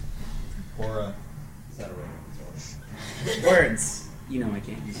 your turn. Or, is that a roll? Words. You know I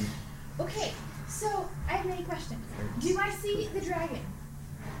can't use them. Okay, so I have many questions. Do I see the dragon?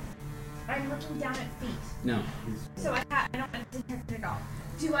 I'm looking down at feet. No. So I don't detect it at all.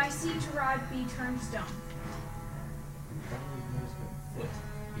 Do I see Gerard be turned stone? Foot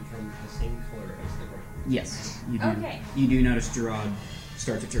become the same color as the ground. Yes, you do. Okay. You do notice Gerard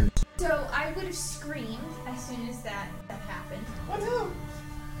start to turn. So I would have screamed as soon as that happened. Oh no!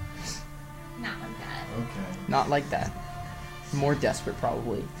 Not like that. Okay. Not like that. More desperate,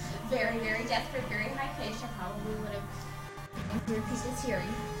 probably. Very, very desperate, very high pitched. I probably would have impaired people's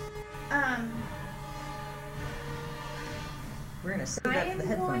hearing. We're gonna say I that to am the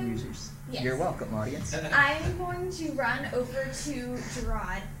headphone going- users. Yes. You're welcome, audience. I'm going to run over to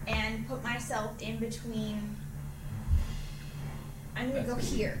Gerard and put myself in between. I'm gonna go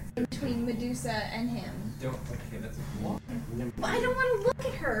here, in between Medusa and him. Don't. Okay, that's a block. Well, I don't want to look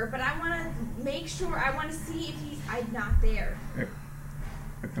at her, but I want to make sure. I want to see if I'm not there.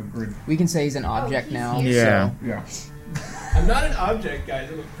 We can say he's an object he's now. here. Yeah. Yeah. I'm not an object,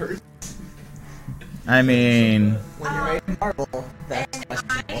 guys. I'm a person. I mean, When you're made of marble, that's And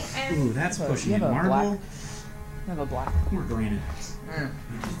questionable. I am. Ooh, that's So, pushing you it. have a Marble black- I have a black. or granite?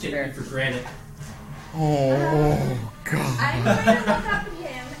 Just take me for granted. oh god. I'm going to look up at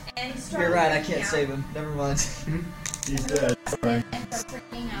him and start. You're right, I freaking can't out. save him. Never mind. He's dead. Sorry. And start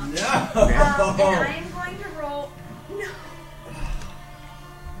freaking out. No! And I am going to roll. No.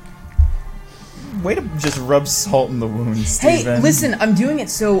 Way to just rub salt in the wound, Hey, Steven. listen, I'm doing it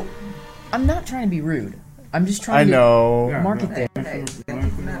so... I'm not trying to be rude. I'm just trying I to know. mark it Hey, there. hey, gotta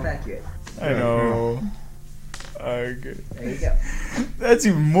keep the map accurate. I know. Okay. There you go. That's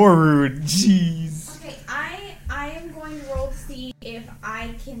even more rude. Jeez. Okay, I am going to roll to see if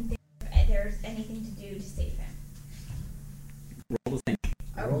I can think if there's anything to do to save him. Roll the thing.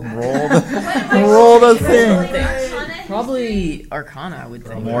 Roll the, What am I roll the rolling? thing. Am I rolling Arcana? Probably Arcana, I would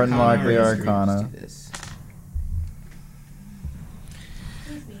think. More than likely or Arcana. Let's do this.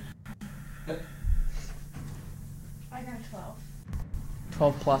 Excuse me. I got a 12.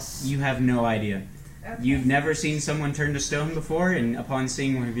 12 plus. You have no idea. Okay. You've never seen someone turned to stone before, and upon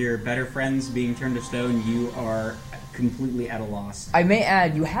seeing one of your better friends being turned to stone, you are completely at a loss. I may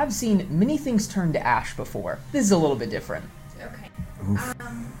add, you have seen many things turn to ash before. This is a little bit different. Okay.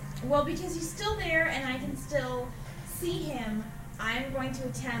 Well, because he's still there and I can still see him, I'm going to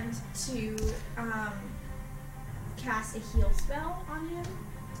attempt to cast a heal spell on him.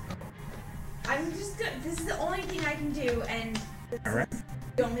 I'm just good. This is the only thing I can do, and this Alright. is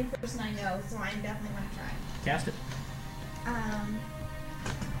the only person I know, so I'm definitely going to try. Cast it.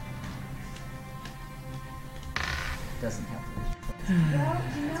 Doesn't have to. Well,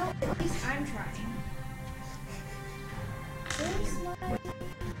 you know, at least I'm trying. Where's my...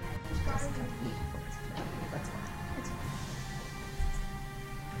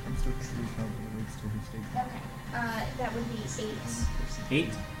 Okay, that would be 8. 8.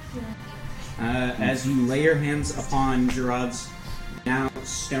 As you lay your hands upon Gerard's now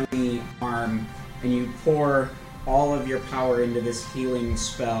stony arm, and you pour all of your power into this healing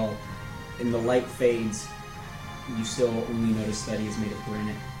spell, and the light fades, you still only notice that he is made of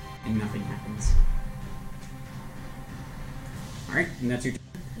granite, and nothing happens. Alright, and that's your turn.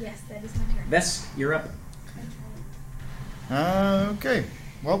 Yes, that is my turn. Vess, you're up. Okay.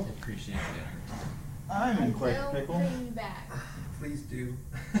 Well, Appreciate it. I'm in quite a Will pickle. bring you back. Please do.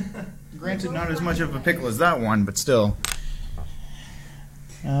 Granted, not as much of a pickle as that one, but still.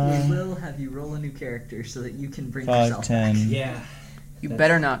 We will have you roll a new character so that you can bring 5, yourself 10, Yeah. You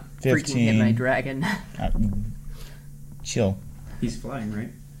better not freaking hit my 15. dragon. chill. He's flying, right?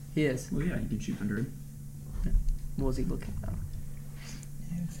 He is. Well, yeah, you can shoot under him. What was he looking at?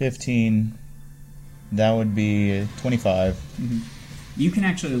 15. That would be 25. You can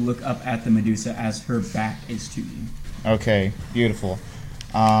actually look up at the Medusa as her back is to you. Okay, beautiful.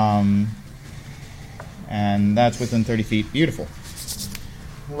 And that's within 30 feet. Beautiful.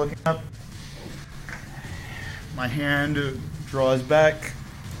 Looking up, my hand draws back,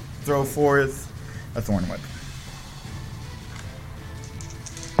 throw forth a thorn whip.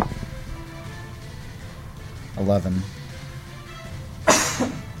 $11.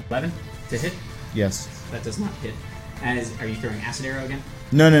 11 to hit. Yes. That does not hit. Are you throwing acid arrow again?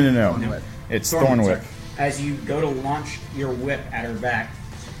 No. No. It's thorn whip. sorry. As you go to launch your whip at her back,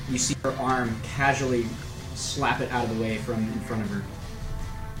 you see her arm casually slap it out of the way from in front of her.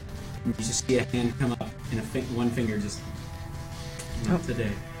 And you just see a hand come up and one finger just. Not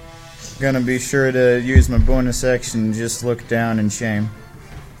today. Gonna be sure to use my bonus action and just look down in shame.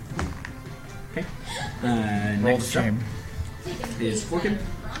 Okay. Roll Next shame. up is Forkin.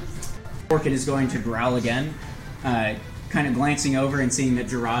 Forkin is going to growl again, kind of glancing over and seeing that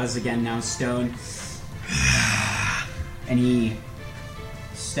Gerard is again now stone. And he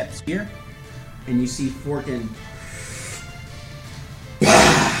steps here, and you see Forkin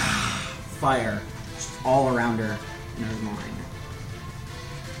fire just all around her in her line.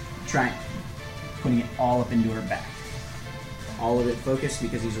 Putting it all up into her back. All of it focused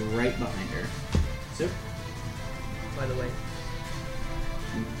because he's right behind her. So, By the way.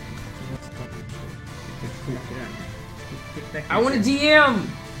 I want to DM!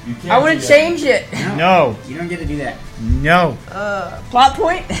 You can't I want do to that. change it! No. You don't get to do that. No. Plot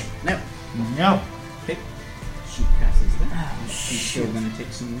point? No. No. Okay. She passes that. She's still gonna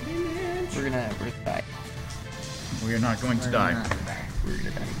take some damage. We're gonna die. We are not going to die. We're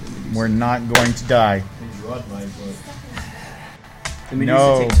gonna die. We're not going to die. You are my butt. The Medusa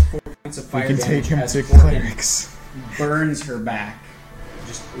No. takes 4 points of We fire can damage take him as to Forkin clerics. burns her back,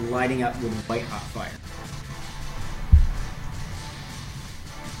 just lighting up with white hot fire.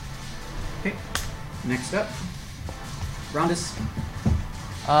 Okay. Next up, Rondus.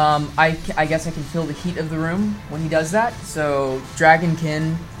 I guess I can feel the heat of the room when he does that. So,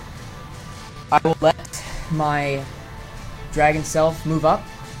 Dragonkin, I will let my dragon self move up.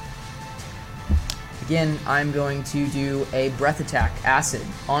 Again, I'm going to do a breath attack, acid,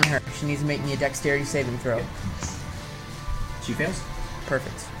 on her. She needs to make me a dexterity saving throw. Okay. She fails.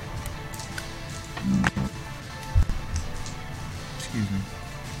 Perfect. Excuse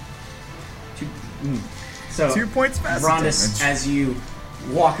me. So, 2 points fast Rondus, damage. as you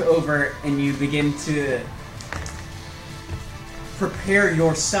walk over and you begin to prepare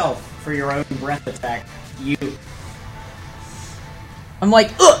yourself for your own breath attack, I'm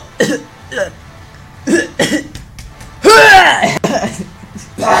like,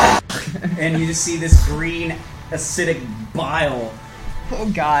 and you just see this green acidic bile oh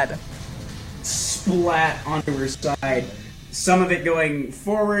god. splat onto her side. Some of it going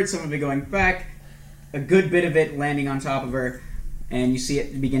forward, some of it going back, a good bit of it landing on top of her, and you see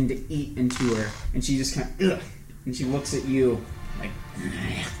it begin to eat into her, and she just kind of, and she looks at you like,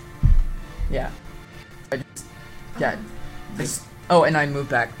 Yeah. Oh, and I move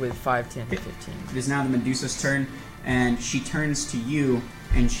back with 5, 10, 15. It is now the Medusa's turn, and she turns to you,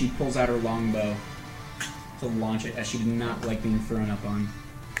 and she pulls out her longbow to launch it, as she did not like being thrown up on.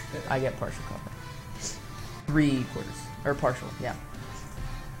 I get partial cover. 3 quarters. Or partial, yeah.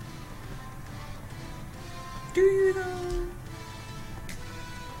 Do you know?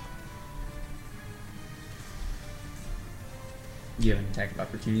 You have an attack of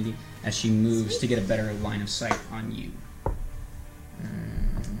opportunity as she moves to get a better line of sight on you.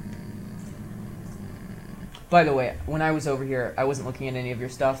 By the way, when I was over here, I wasn't looking at any of your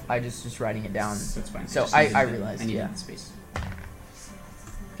stuff. I just writing it down. That's fine. So just I needed the- realized, I needed yeah. the space.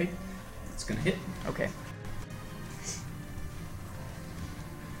 Okay, it's gonna hit. Okay.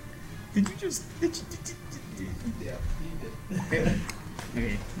 Did you just... Okay,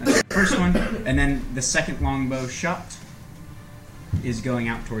 that's the first one, and then the second longbow shot is going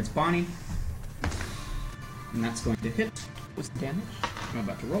out towards Bonnie, and that's going to hit. What's the damage? I'm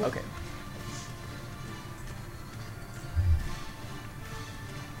about to roll. Okay.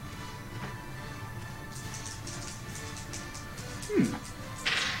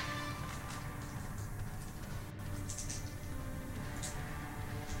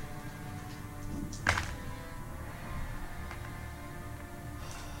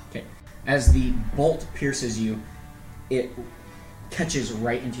 As the bolt pierces you, it catches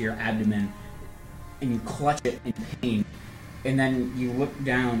right into your abdomen, and you clutch it in pain. And then you look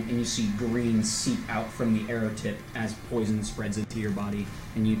down and you see green seep out from the arrow tip as poison spreads into your body,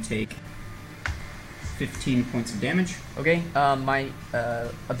 and you take 15 points of damage. Okay, a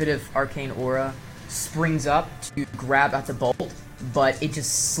bit of arcane aura springs up to grab at the bolt, but it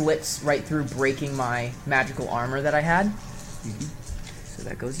just slips right through, breaking my magical armor that I had. Mm-hmm. So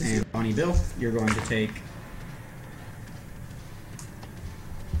that goes to 0. And Bonnie Bill, you're going to take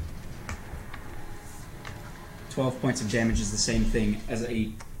 12 points of damage. Is the same thing as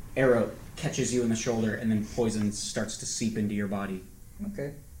a arrow catches you in the shoulder, and then poison starts to seep into your body.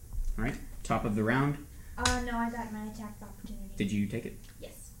 Okay. All right, top of the round. No, I got my attack of opportunity. Did you take it?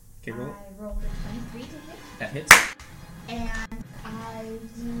 Yes. Okay, roll. I rolled a 23 to hit, That hits. and I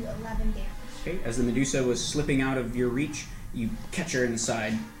do 11 damage. Okay, as the Medusa was slipping out of your reach, you catch her in the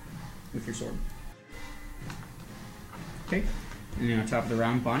side with your sword. Okay, and then on top of the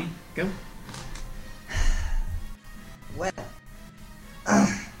round, Bonnie, go. Well,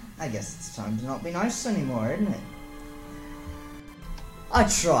 I guess it's time to not be nice anymore, isn't it? I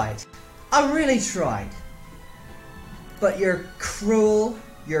tried. I really tried. But you're cruel,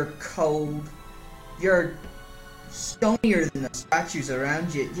 you're cold, you're stonier than the statues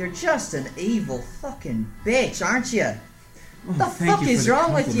around you. You're just an evil fucking bitch, aren't you? Oh, the thank fuck you is for the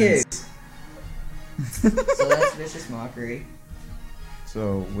wrong with you? compliments. So that's vicious mockery.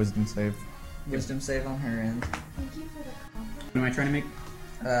 So, wisdom save. Wisdom save on her end. Thank you for the compliment. What am I trying to make?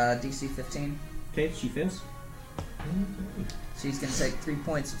 DC 15. Okay, she fails. She's gonna take 3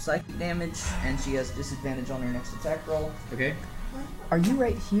 points of psychic damage, and she has disadvantage on her next attack roll. Okay. Are you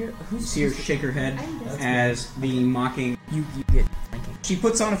right here? You Who's see her shake her head I'm just- as the mocking. You get flanking. She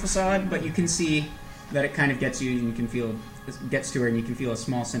puts on a facade, but you can see that it kind of gets you, and you can feel it gets to her, and you can feel a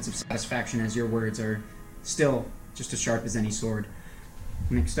small sense of satisfaction as your words are still just as sharp as any sword.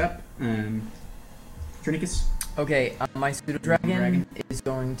 Next up, Trinicus. Okay, my pseudo dragon Dragon. is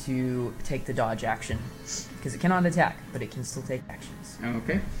going to take the dodge action because it cannot attack, but it can still take actions.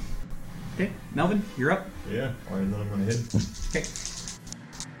 Okay. Okay, Melvin, you're up. Yeah, alright, then I'm gonna hit. Okay,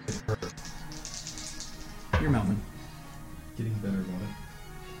 you're Melvin. Getting better about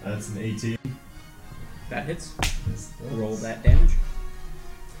it. That's an 18. That hits. Yes, it does. Roll that damage.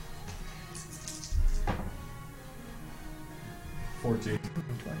 14.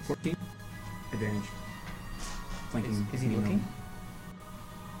 14. Advantage. Flanking. Is he looking?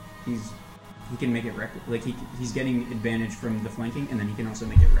 He can make it reckless. Like he's getting advantage from the flanking, and then he can also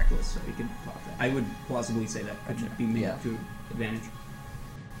make it reckless. So he could pop that. I would plausibly say that could Gotcha. be made Yeah. to advantage.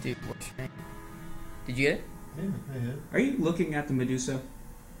 Dude, what's your name? Did you get it? Yeah, I hit. Are you looking at the Medusa?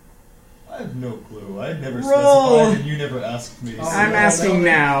 I have no clue. I never Roll! specified and you never asked me. Oh, so- I'm asking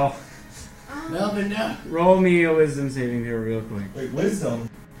now. Melvin, no. Roll me a wisdom saving throw real quick. Wait, wisdom?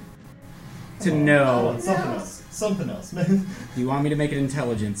 To Come on, know. something else. Something else, man. Do you want me to make it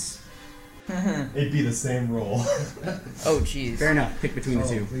intelligence? It'd be the same roll. Oh, jeez. Fair enough. Pick between the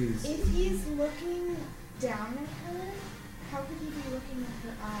two. Please. If he's looking down at her, how could he be looking at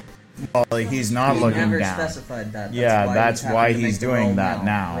her eyes? Well, he's not He looking never down. specified that. Yeah, that's he's why having to he's make the doing roll that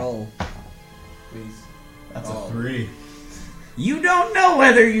now. Roll. Please. That's Oh. a 3. You don't know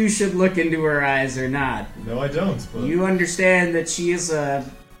whether you should look into her eyes or not. No, I don't, but... You understand that she is a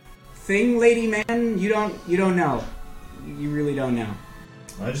thing, lady man? You don't know. You really don't know.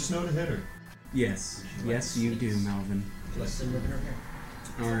 I just know to hit her. Yes. Yes, you do, Melvin. Listen, look at her hair.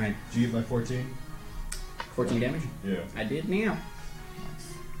 Alright. Did you get my 14? 14 damage? Yeah. I did now.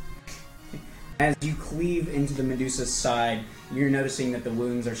 As you cleave into the Medusa's side, you're noticing that the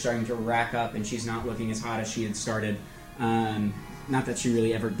wounds are starting to rack up, and she's not looking as hot as she had started. Not that she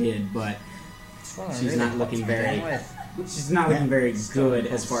really ever did, but she's not looking very. She's not looking very good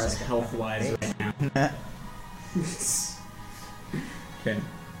as far as health-wise right now. Okay,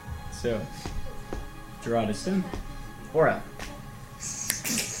 so draw to stone. Aura.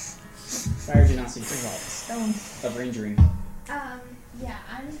 Fire genasi Stone. of rangering. Yeah,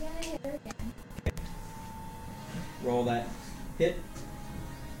 I'm gonna hit her again. Roll that hit.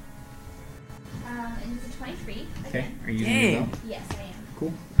 And it's a 23 Okay, again. are you using your Dang. bow? Yes, I am.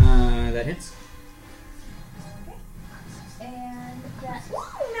 Cool. That hits. And that's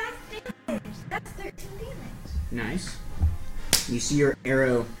nice damage. That's 13 damage. Nice. You see your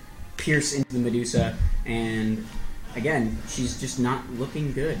arrow pierce into the Medusa, and again, she's just not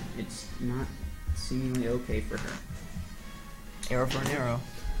looking good. It's not seemingly okay for her. Arrow for an arrow.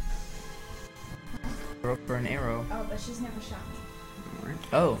 Arrow for an arrow. Oh, but she's never shot me. Alright.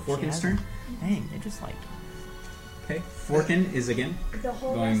 Oh, Forkin's turn. Dang, they're just like. Okay. Forkin is again. The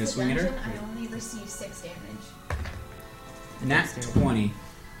whole Going rest to of swing the at her? dungeon, I only receive 6 damage. Nat 20.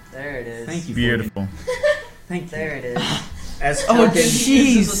 There it is. Thank you. Beautiful. Thank you. There it is. As Oh, Forkin. This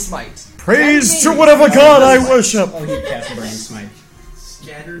is a jeez. smite. Praise to whatever god I worship. Oh, he cast Brain Smite.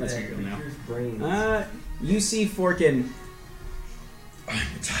 Scatter Let's that go now. creature's brains. You see Forkin. I'm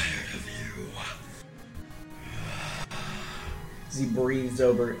tired of you. As he breathes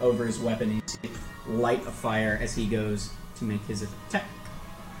over his weapon, you see light a fire as he goes to make his attack.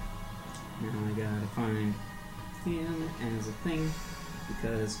 Now I gotta find him as a thing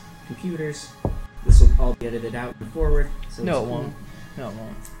because computers. This will all be edited out and forward. So No, it's it cool. won't. No, it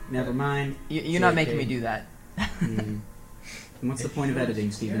won't. Never mind. You're not making JK. me do that. And what's the point of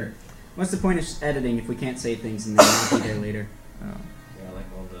editing, Steven? What's the point of editing if we can't say things and then not be there later? Oh. Yeah, like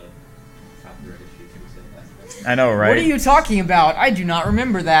all the copyright issues you said last time. I know, right? What are you talking about? I do not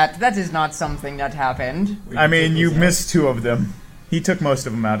remember that. That is not something that happened. I mean, you missed 2 of them. He took most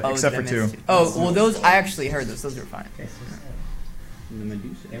of them out, except for 2. Oh, well, those, I actually heard those. Those were fine. Okay. And the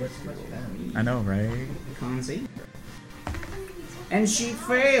Medusa. They were so much fun. I know, right? Con save. And she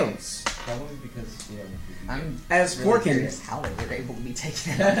fails. Probably because, you know, I'm As really Forkin. curious how they were able to be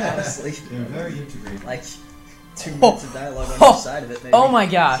taken out, honestly. They're very integrated. Like, 2 minutes of dialogue on Oh. each side of it, maybe. Oh my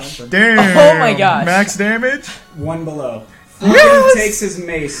gosh. Something. Damn! Oh my gosh. Max damage? 1 below. Yes! Forkin takes his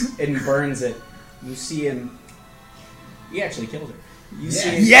mace and burns it. You see him. He actually killed her. You see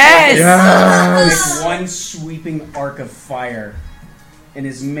him Yes! Yes! make one sweeping arc of fire, and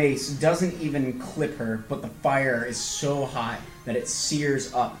his mace doesn't even clip her, but the fire is so hot that it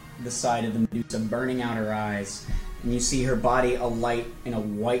sears up the side of the Medusa, burning out her eyes. And you see her body alight in a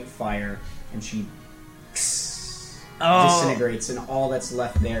white fire, and she disintegrates, and all that's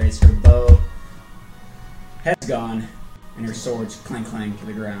left there is her bow, head's gone, and her sword's clang clang to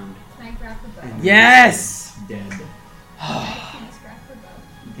the ground. Can I grab the bow? And Yes! dead. Can I please grab the bow?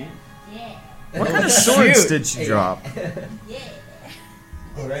 You can't. Yeah. What kind of swords Shoot. did she drop? Yeah.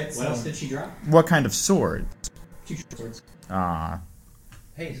 Alright, What so else did she drop? What kind of sword? 2 short swords. Ah.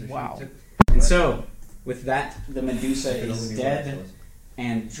 hey, so Wow. she took... And so, with that, the Medusa It is only be dead, one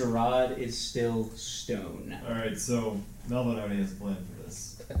and Gerard is still stone. Alright, so Melvin already has a plan for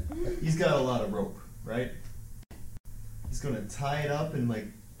this. He's got a lot of rope, right? He's gonna tie it up and like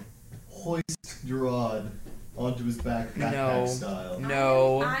hoist Gerard onto his back backpack No. style.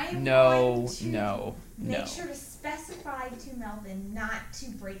 No, I'm no, going to no, Make no. sure to specify to Melvin not to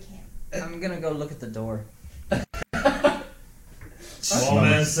break him. I'm gonna go look at the door. Small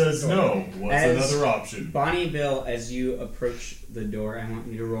man says no. What's As- another option? Bonnieville, as you approach the door, I want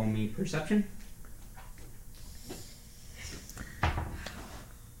you to roll me perception.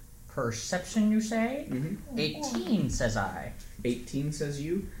 Perception, you say? Mm-hmm. 18, says I. 18 says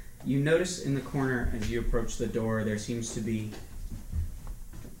you. You notice in the corner as you approach the door, there seems to be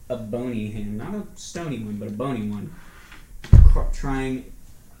a bony hand, not a stony one, but a bony one, trying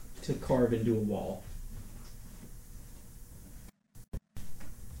to carve into a wall.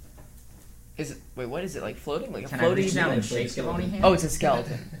 Is it, wait, what is it, like floating? Like a Can I floating? reach down and it's like shake the skeleton. bony hand? Oh, it's a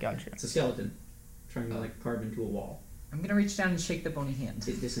skeleton. Gotcha. It's a skeleton trying to like carve into a wall. I'm gonna reach down and shake the bony hand.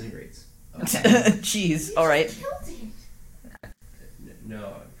 It disintegrates. Jeez, alright. Killed it. No,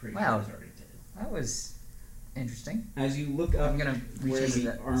 I'm pretty Wow. sure it's already dead. That was interesting. As you look up I'm gonna where reach into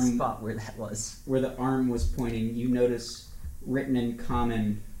the that arm spot where that was. where the arm was pointing, you notice written in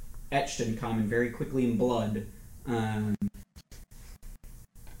common, etched in common, very quickly in blood,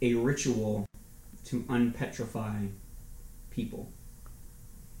 a ritual to unpetrify people.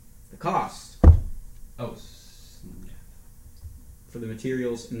 The cost Oh, for the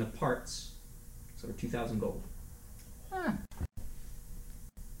materials and the parts, so 2,000 gold. Huh.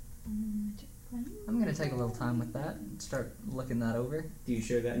 I'm gonna take a little time with that and start looking that over. Do you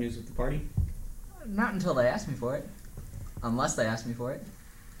share that news with the party? Not until they ask me for it. Unless they ask me for it.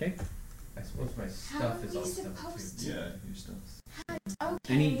 Okay. I suppose my How stuff are is we all stuff supposed too. to? Yeah, your stuff.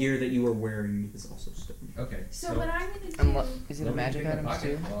 Okay. Any gear that you are wearing is also stone. Okay. So what I'm gonna do, Is it a Well, magic you can item pick my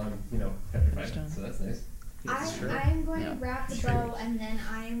too? pocket While I'm, you know, petrified, Stone. so that's nice. I'm going Yeah. to grab the Sure. bow and then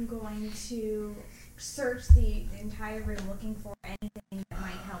I'm going to search the entire room looking for anything that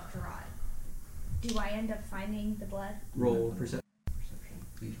might help Gerard. Do I end up finding the blood? Roll perception Perception.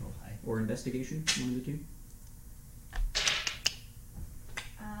 Please roll high. or investigation, one of the two.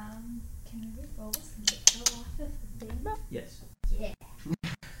 Can I re-roll since it fell off of the thing? Yes. Yeah.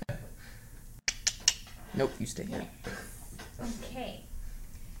 Nope, you stay here. Okay.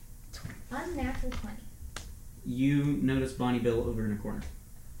 Unnatural 20. You notice Bonnie Bill over in a corner.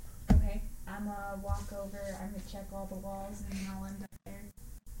 Okay. I'm gonna walk over, I'm gonna check all the walls, and then I'll end up there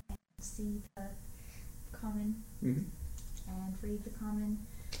and see the common. Mhm. And read the common.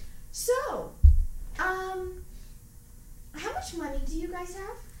 So, how much money do you guys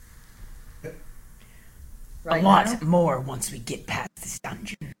have? Right a lot now? more once we get past this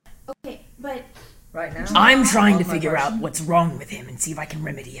dungeon. Okay, but Right now? I'm trying to Of my figure out person? what's wrong with him and see if I can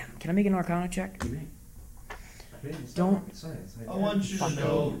remedy him. Can I make an Arcana check? You may. I mean, it's Don't- not rocket science. I want you to Fuck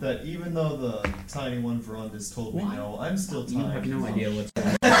know you. that even though the tiny one Verondis told me What? no, I'm still You have tying. no idea what's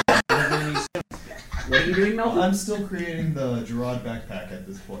going on. What are you doing, Mel? I'm still creating the Gerard backpack at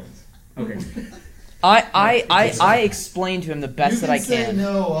this point. Okay. I explain to him the best you that can I say can.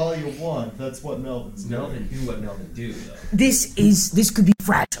 no all you want. That's what Melvin's doing. Melvin do what Melvin do, though. This could be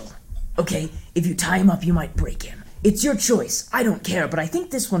fragile. Okay, if you tie him up, you might break him. It's your choice. I don't care, but I think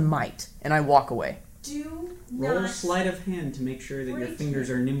this one might. And I walk away. do Roll not sleight of hand to make sure that your break fingers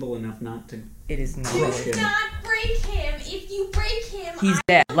are nimble enough not to. It is not. do Crush him. not break him. If you break him, He's I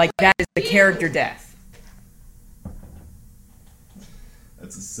dead. will Like that is break the you. character death.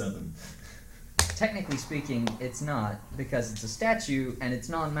 That's a 7. Technically speaking, it's not, because it's a statue and it's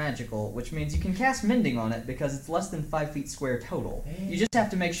non-magical, which means you can cast Mending on it because it's less than 5 feet square total. You just have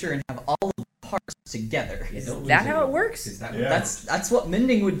to make sure and have all of the parts together. Yeah, don't that lose how it any. works? Is that Yeah. That's what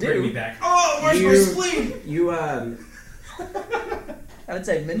Mending would Bring me do. back. Oh, where's You- my spleen? You I would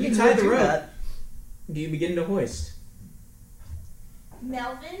say Mending You tie would the do rope. that. do you begin to hoist?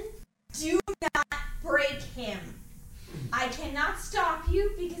 Melvin, do not break him. I cannot stop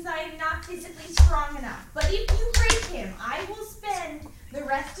you because I am not physically strong enough. But if you break him, I will spend the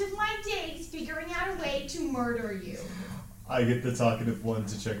rest of my days figuring out a way to murder you. I get the talkative one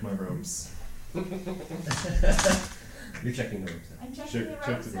to check my ropes. You're checking the ropes now. I'm checking Check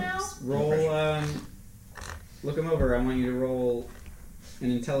the ropes the now. ropes. Roll. Look him over. I want you to roll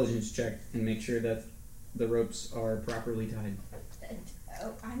an intelligence check and make sure that the ropes are properly tied.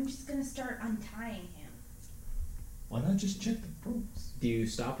 Oh, I'm just gonna start untying him. Why not just check the ropes? Do you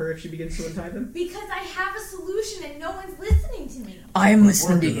stop her if she begins to untie them? Because I have a solution and no one's listening to me. I am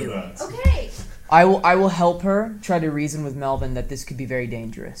listening to Working you. on that. Okay. I will help her try to reason with Melvin that this could be very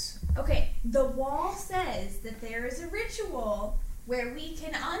dangerous. Okay, the wall says that there is a ritual where we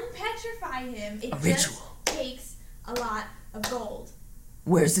can unpetrify him. It A just ritual? takes a lot of gold.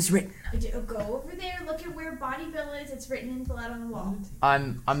 Where's this written? Go over there, look at where Body Bill is. It's written in blood on the wall.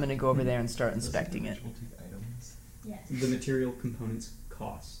 I'm gonna go over there and start inspecting it. Items, Yes. The material components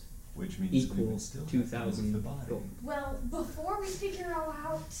cost which means we would equals still have to move 2,000 the body. gold. Well, before we figure all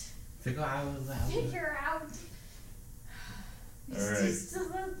out, Figure out it's Alright. just,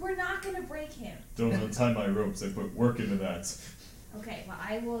 we're not gonna break him. Don't untie my ropes. I put work into that. Okay, well,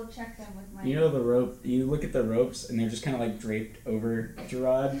 I will check them with my. You know the rope. You look at the ropes, and they're just kind of like draped over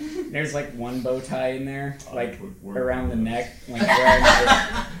Gerard. There's like one bow tie in there, I like put work around the into neck, like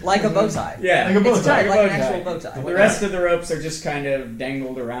around Like a bow tie. the, yeah, Like a bow It's tie. tied Like a like an bow actual tie. bow tie. The rest of the ropes are just kind of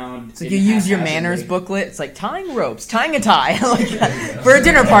dangled around. So in you use your haphazardly. manners booklet. It's like tying ropes, tying a tie, like for a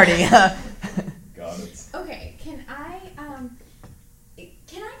dinner party. Got it. Okay, can I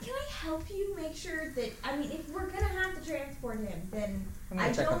help you make sure that, I mean, if we're gonna have to transport him, then I'm I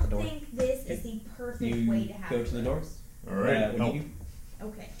gonna check out don't the door. think this is the perfect You way to have go it. to the door. All right. What help. do you do?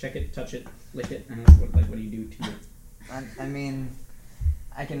 Okay. Check it, touch it, lick it. What do you do to it? I mean,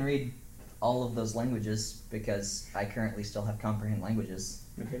 I can read all of those languages because I currently still have comprehend languages.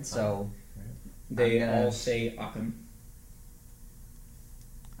 Okay. So They I'm gonna- all say Occam.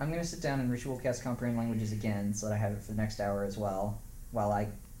 I'm gonna sit down and ritual cast comprehend languages again, so that I have it for the next hour as well, while I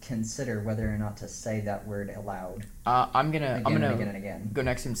consider whether or not to say that word aloud I'm again gonna and again and again. go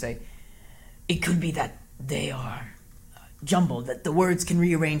next to him and say, It could be that they are jumbled, that the words can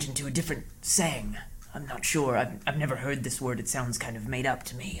rearrange into a different sang. I'm not sure. I've never heard this word. It sounds kind of made up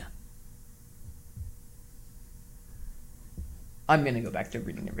to me. I'm gonna go back to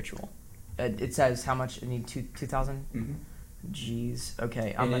reading the ritual. It says how much? I need 2,000. Mm-hmm. Jeez.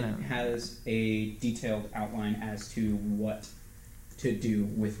 Okay, And I'm it gonna. has a detailed outline as to what to do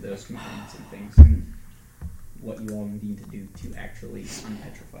with those components and things, and what you all need to do to actually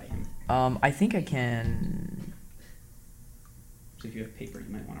unpetrify him. I think I can. So if you have paper,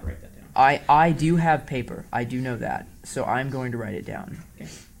 you might want to write that down. I do have paper. I do know that. So I'm going to write it down. Okay.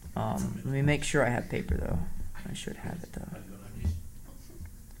 Let me make sure I have paper though. I should have it though.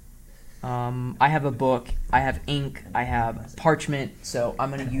 I have a book. I have ink. I have parchment. So I'm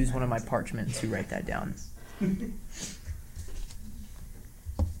gonna use one of my parchment to write that down. You're really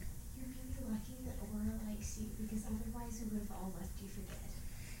lucky that Aura likes you, because otherwise we would have all left you for dead.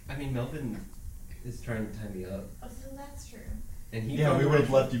 I mean, Melvin is trying to tie me up, Oh, so that's true. and he Yeah, found we the would have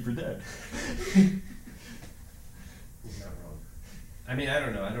ritual. left you for dead. He's not wrong. I mean, I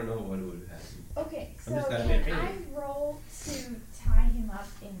don't know. I don't know what would have happened. Okay, so I'm just gonna can make- I roll to tie him up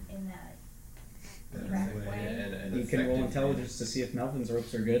in that correct way? And You can roll effective intelligence to see if Melvin's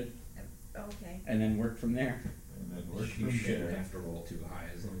ropes are good, Okay. and then work from there. And then way. work You from shouldn't there. have to roll too high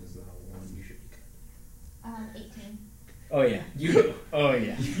as long as the one you should be good. 18. Oh yeah, you. Oh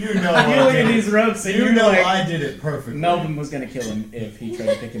yeah. You know You I look did at it. these ropes and You you're know like, I did it perfectly. Melvin was gonna kill him if he tried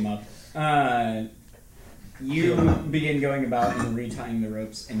to pick him up. You begin going about and retying the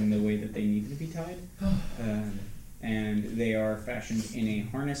ropes in the way that they need to be tied, and they are fashioned in a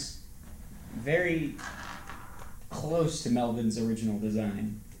harness very close to Melvin's original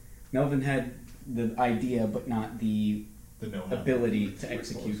design. Melvin had the idea, but not the The know-how. ability to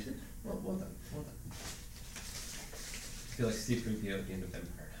execute. Well done. Well done. I feel like C-3PO at the end of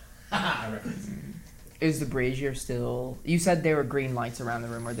Empire. Haha, reference. Is the brazier still? You said there were green lights around the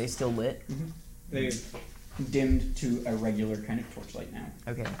room. Are they still lit? They've dimmed to a regular kind of torchlight now.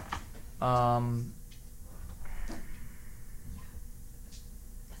 Okay.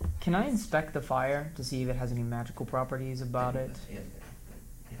 Can I inspect the fire to see if it has any magical properties about it,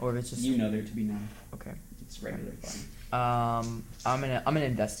 or if it's just You know there to be none. okay? It's regular fire. I'm gonna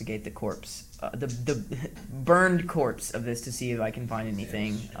investigate the corpse, the burned corpse of this to see if I can find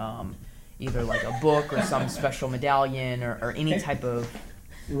anything, either like a book or some special medallion or any Okay. type of.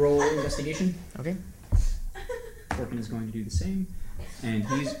 Roll investigation. Okay. Forkin is going to do the same. And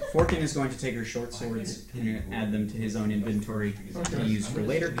Forkin is going to take her short swords and add them to his own inventory to use for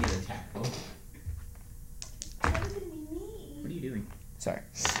later. That would be me. What are you doing? Sorry.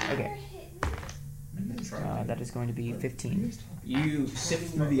 Okay. That is going to be 15. You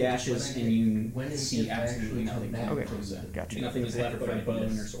sift through the ashes and you see absolutely nothing. Okay. Gotcha. Nothing is left but a bow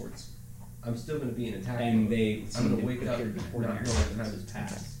and her swords. I'm still going to be in attack And mode. they I'm seem going to to wake up, appear not before knowing there. the time has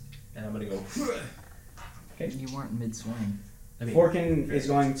passed, and I'm going to go. You weren't mid-swing. I mean, Forkin is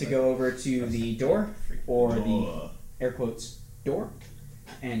going to go over to the door, or the air quotes door,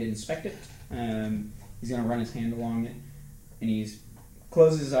 and inspect it. He's going to run his hand along it, and he's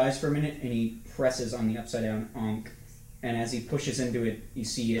closes his eyes for a minute, and he presses on the upside down Ankh, and as he pushes into it, you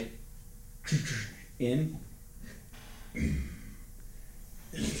see it in.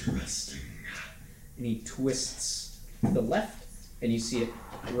 Interesting. And he twists to the left, and you see it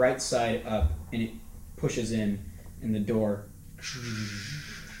right side up, and it pushes in the door.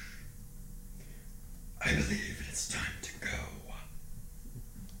 I believe it's time to go.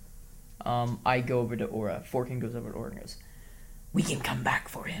 I go over to Aura. Forkin goes over to Aura and goes, We can come back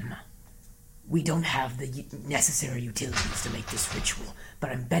for him. We don't have the necessary utilities to make this ritual, but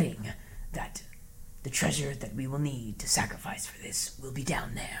I'm betting that the treasure that we will need to sacrifice for this will be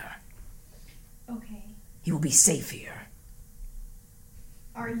down there. Okay. He will be safe here.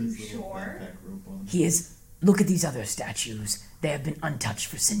 Are you This little sure? backpack rope on. He is. Look at these other statues. They have been untouched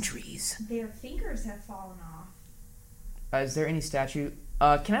for centuries. Their fingers have fallen off. is there any statue?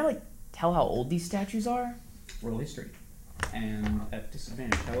 Can I tell how old these statues are? Roll history. And at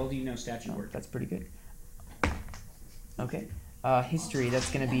disadvantage. How well do you know statue Oh, work? that's pretty good. Okay. History,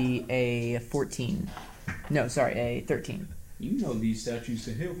 that's going to be a 14. No, sorry, a 13. You know these statues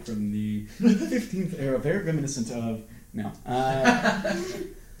to hail from the 15th era, very reminiscent of. No. Have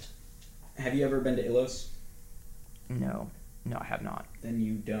you ever been to Ilos? No, I have not. Then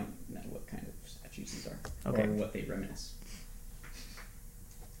you don't know what kind of statues these are. Okay. Or what they reminisce.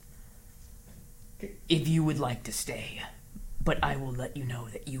 If you would like to stay, but I will let you know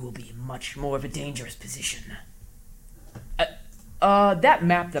that you will be in much more of a dangerous position. That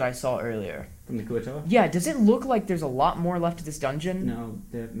map that I saw earlier. From the Kuatoa? Yeah, does it look like there's a lot more left of this dungeon? No,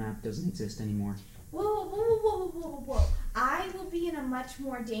 the map doesn't exist anymore. Whoa. I will be in a much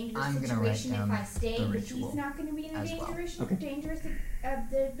more dangerous I'm gonna write situation if down I stay, the but ritual he's not going to be in a as well. dangerous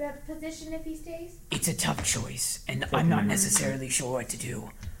position if he stays. It's a tough choice, and Fucking I'm not amazing. necessarily sure what to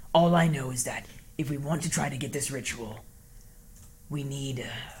do. All I know is that if we want to try to get this ritual, we need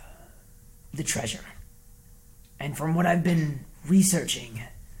the treasure. And from what I've been researching,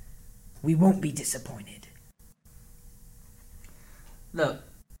 we won't be disappointed. Look,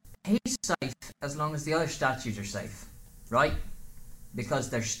 he's safe as long as the other statues are safe, right? Because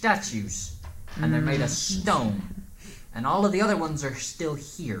they're statues, and they're made of stone, and all of the other ones are still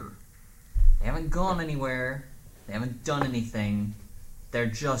here. They haven't gone anywhere, they haven't done anything, they're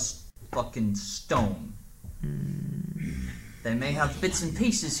just fucking stone. They may have bits and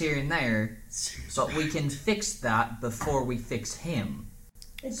pieces here and there, but we can fix that before we fix him.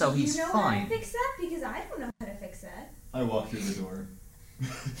 So Do he's you know fine. how to fix that? Because I don't know how to fix that. I walk through the door.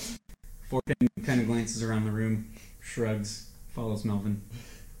 Forkin kind of glances around the room, shrugs, follows Melvin.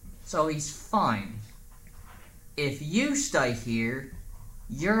 So he's fine. If you stay here,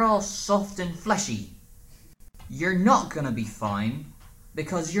 You're all soft and fleshy. You're not gonna be fine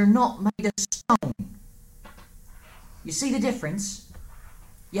because you're not made of stone. You see the difference?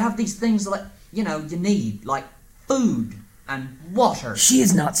 You have these things that, you need, like food and water. She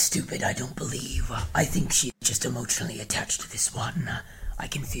is not stupid, I don't believe. I think she is just emotionally attached to this one. I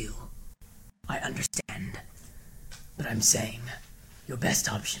can feel. I understand. But I'm saying, your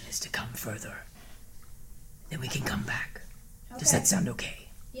best option is to come further. Then we can come back. Does that sound okay?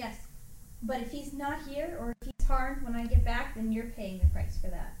 Yes. But if he's not here, or if he's harmed when I get back, then you're paying the price for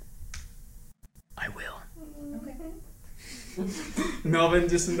that. I will. Okay. Melvin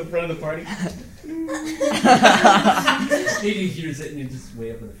just in the front of the party. Maybe he hears it and you're just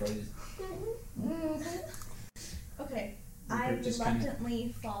way up in the front. Okay. I Just kinda-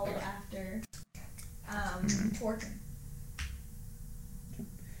 reluctantly follow after Fortune.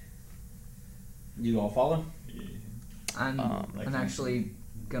 You all follow? I'm like actually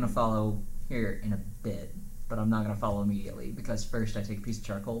gonna follow here in a bit, but I'm not gonna follow immediately because first I take a piece of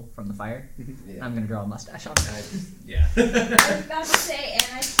charcoal from the fire. And I'm gonna draw a mustache on it. Yeah. I was about to say, and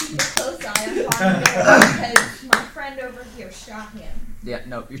I keep a close eye on Farmville because my friend over here shot him. Yeah,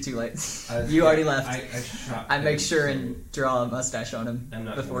 no, you're too late. You already left. I shot I him, make sure so and draw a mustache on him I'm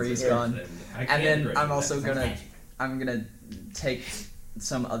not before he's convinced gone. that I And can't then grudge I'm that. also That's gonna magic. I'm gonna take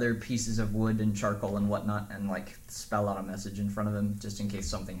some other pieces of wood and charcoal and whatnot and like spell out a message in front of him just in case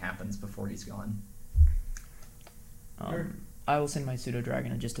something happens before he's gone. I will send my pseudo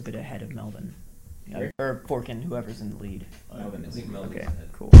dragon just a bit ahead of Melvin. Sure. Or Forkin, whoever's in the lead. Melvin I is think Melvin's Okay, ahead.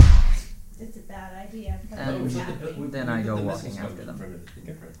 cool. It's a bad idea. But And it's With the- happening. with- then I with go the walking missile after sponge them. in front of the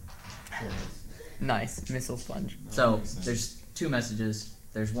different. Nice. Missile sponge. So there's two messages.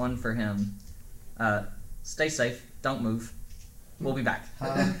 There's one for him. Stay safe, don't move. We'll be back.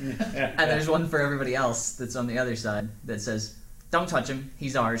 And there's one for everybody else that's on the other side that says, don't touch him,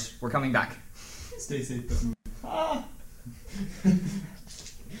 he's ours, we're coming back. Stay safe. Don't move.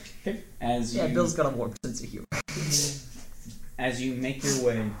 As Yeah, you, Bill's got a warped sense of humor. as you make your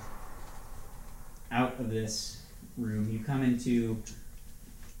way out of this room, you come into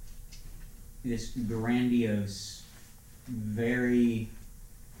this grandiose, very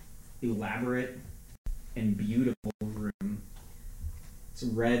elaborate and beautiful room. It's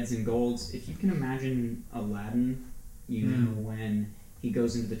reds and golds. If you can imagine Aladdin, you know when he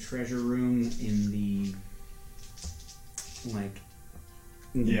goes into the treasure room in the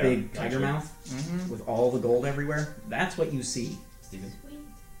Yeah, big gotcha. tiger mouth with all the gold everywhere. That's what you see. Steven. Sweet.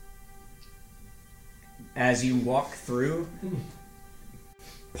 As you walk through,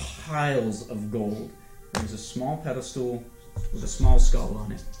 piles of gold. There's a small pedestal with a small skull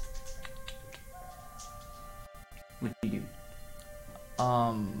on it. What do you do?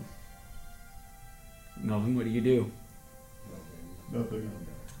 Melvin, what do you do? Nothing.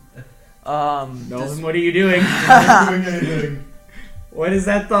 Melvin, what are you doing? Not doing anything. What is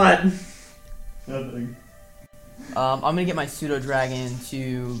that thought? Nothing. I'm gonna get my pseudo dragon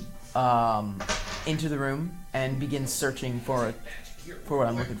to enter the room and begin searching for what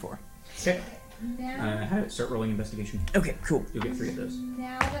I'm looking for. Okay. Now, Start rolling investigation. Okay, cool. You'll get 3 of those.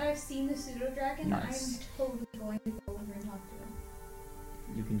 now that I've seen the pseudo dragon, Nice. I'm totally going to go over and talk to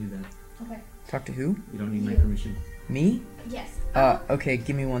him. You can do that. Okay. Talk to who? You don't need my You. permission. Me? Yes. Okay,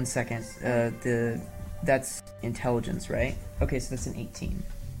 give me 1 second. That's intelligence, right? Okay, so that's an 18.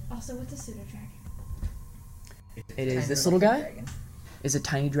 Also, what's a pseudo dragon? It is this little guy? Is a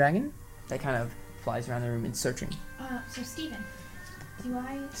tiny dragon that kind of flies around the room and searching. So Steven, do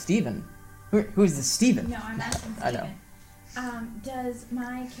I? Steven? Who is this Steven? No, I'm asking I Steven. know. Does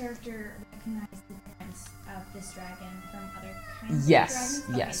my character recognize the difference of this dragon from other kinds Yes, of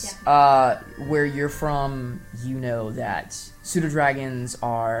dragons? yes. Okay, definitely. Where you're from, you know that pseudo dragons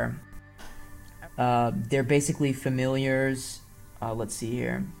are. They're basically familiars. Let's see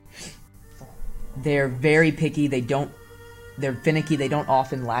here. They're very picky. They're finicky. They don't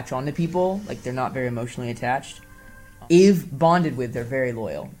often latch on to people. Like, they're not very emotionally attached. If bonded with, they're very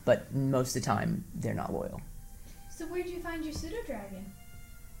loyal. But most of the time, they're not loyal. So where'd you find your pseudo dragon?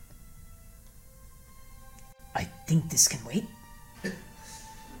 I think this can wait.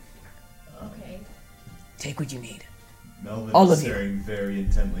 Okay. Take what you need. Melvin All is of you. staring very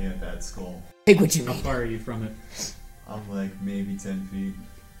intently at that skull. Take what you How need. far are you from it? I'm like maybe 10 feet.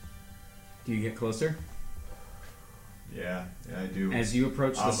 Do you get closer? Yeah, I do. As you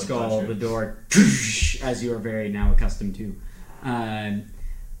approach the I'm skull, touch it. the door, as you are very now accustomed to,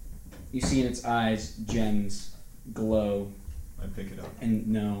 you see in its eyes gems glow, I pick it up. and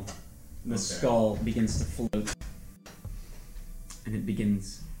no, the Okay. skull begins to float, and it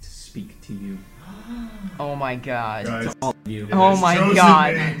begins to speak to you. Oh my god. Guys, To all of you. Oh my chosen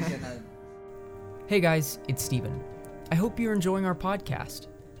god. me. I'm gonna- Hey guys, it's Steven. I hope you're enjoying our podcast.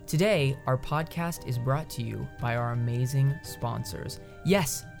 Today, our podcast is brought to you by our amazing sponsors.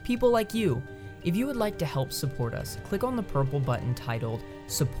 Yes, people like you. If you would like to help support us, click on the purple button titled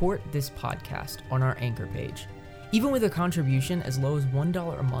Support This Podcast on our Anchor page. Even with a contribution as low as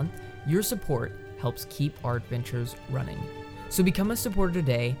 $1 a month, your support helps keep our adventures running. So become a supporter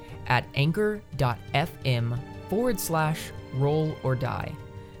today at anchor.fm/roll or die.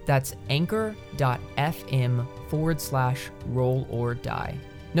 That's anchor.fm/roll or die.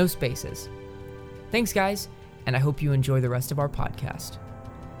 No spaces. Thanks, guys, and I hope you enjoy the rest of our podcast.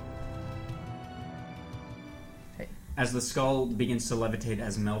 As the skull begins to levitate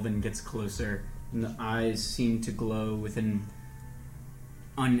as Melvin gets closer, and the eyes seem to glow with an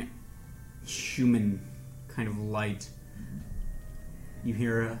unhuman kind of light, you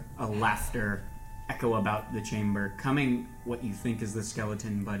hear a laughter echo about the chamber, coming what you think is the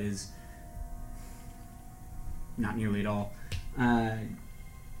skeleton, but is not nearly at all.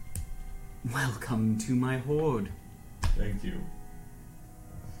 Welcome to my horde. Thank you.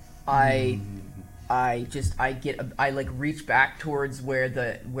 I reach back towards where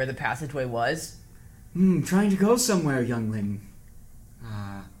the passageway was. Trying to go somewhere, youngling.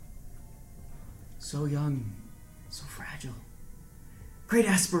 So young, so fragile. Great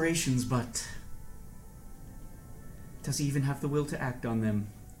aspirations, but does he even have the will to act on them?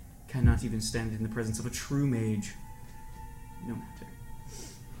 Cannot even stand in the presence of a true mage. No matter.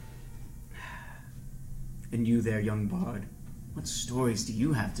 And you there, young bard, what stories do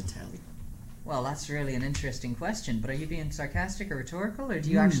you have to tell? Well, that's really an interesting question, but are you being sarcastic or rhetorical, or do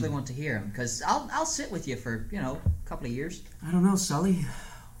you actually want to hear him? Because I'll sit with you for, a couple of years. I don't know, Sully.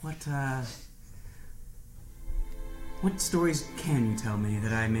 What stories can you tell me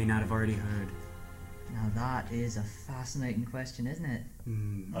that I may not have already heard? Now that is a fascinating question, isn't it?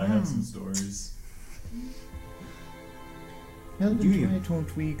 I have some stories. Melvin, why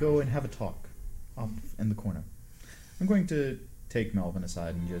don't we go and have a talk off in the corner? I'm going to take Melvin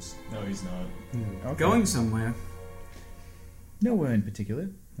aside and just... No, he's not. Okay. Going somewhere? Nowhere in particular.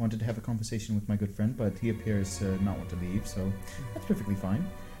 Wanted to have a conversation with my good friend, but he appears to not want to leave, so that's perfectly fine.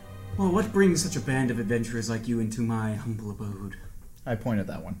 Well, what brings such a band of adventurers like you into my humble abode? I point at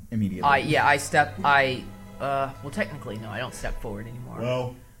that one immediately. Technically, no, I don't step forward anymore.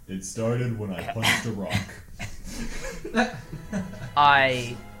 Well, it started when I punched a rock.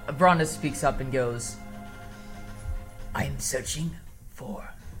 Bronda speaks up and goes, I am searching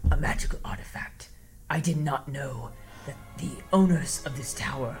for a magical artifact. I did not know that the owners of this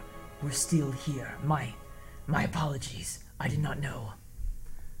tower were still here. My apologies. I did not know.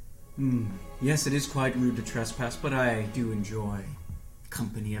 Yes, it is quite rude to trespass, but I do enjoy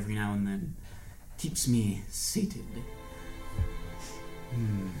company every now and then. Keeps me sated.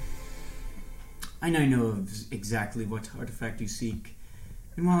 And I know of exactly what artifact you seek.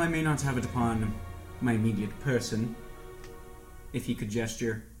 And while I may not have it upon my immediate person, if he could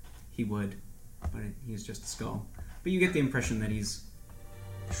gesture, he would. But he is just a skull. But you get the impression that he's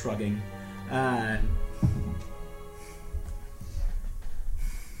shrugging.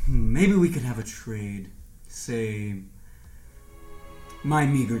 Maybe we could have a trade. Say, my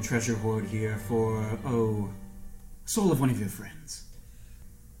meager treasure hoard here for, soul of one of your friends.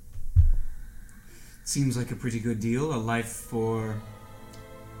 Seems like a pretty good deal. A life for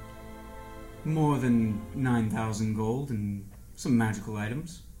more than 9,000 gold and some magical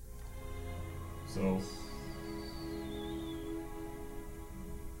items. So,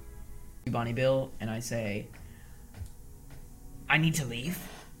 Bonnie Bill, and I say, I need to leave.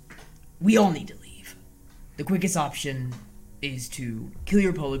 We all need to leave. The quickest option is to kill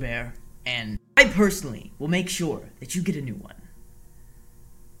your polar bear, and I personally will make sure that you get a new one.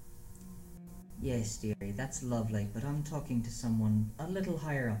 Yes, dearie, that's lovely, but I'm talking to someone a little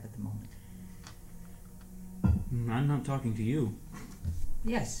higher up at the moment. I'm not talking to you.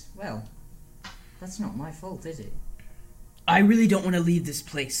 Yes, well, that's not my fault, is it? I really don't want to leave this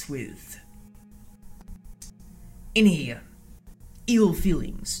place with any ill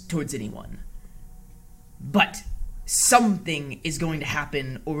feelings towards anyone. But something is going to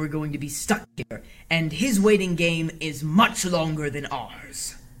happen, or we're going to be stuck here, and his waiting game is much longer than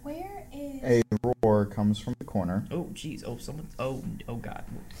ours. Where is... A roar comes from the corner. Oh, jeez. Oh, someone... Oh, God.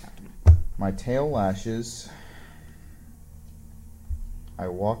 What's happening? My tail lashes. I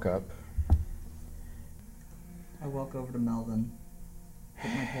walk up. I walk over to Melvin,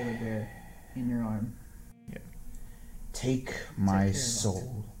 put my polar bear in your arm. Take my care of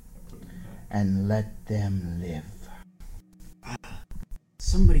soul and let them live.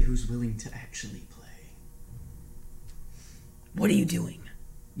 somebody who's willing to actually play. What are you doing?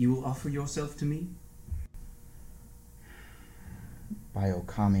 You will offer yourself to me? By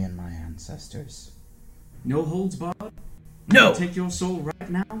Okami and my ancestors. No holds barred? No! I'll take your soul right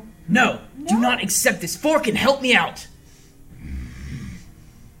now? No! Do not accept this. Forkin, help me out!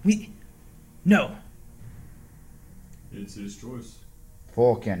 No. It's his choice.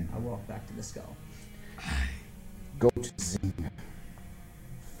 Forkin, I walk back to the skull. go to Zing.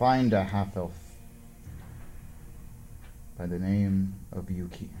 Find a half-elf by the name of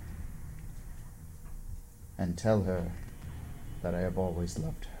Yuki. And tell her that I have always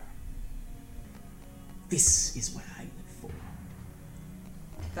loved her. This is what I live for.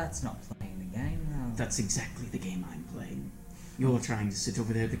 That's not playing the game, though. That's exactly the game I'm playing. You're trying to sit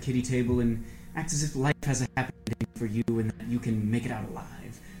over there at the kiddie table and act as if life has a happy ending for you and that you can make it out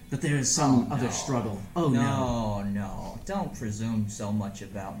alive. That there is some other struggle. Oh no. No. Don't presume so much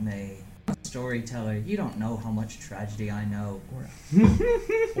about me. I'm a storyteller. You don't know how much tragedy I know.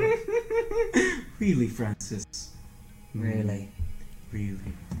 Really, Francis? Really?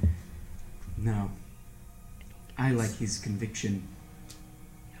 Really? No. I like his conviction.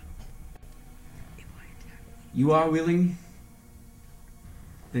 You are willing?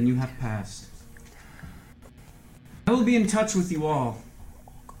 Then you have passed. I will be in touch with you all.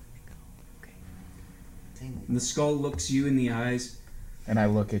 And the skull looks you in the eyes. And I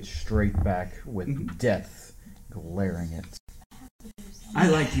look it straight back with death glaring at. I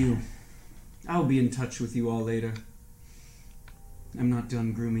like you. I'll be in touch with you all later. I'm not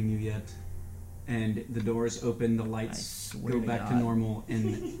done grooming you yet. And the doors open, the lights go back to normal,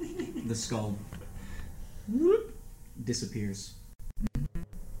 and the skull disappears.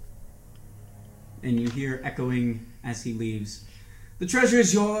 And you hear echoing as he leaves, "The treasure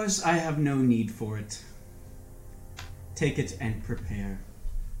is yours, I have no need for it. Take it and prepare."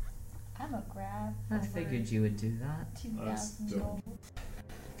 I'm a grab. I figured you would do that. 2,000 gold.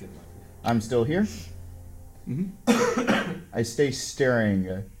 Good luck. I'm still here. Mm-hmm. I stay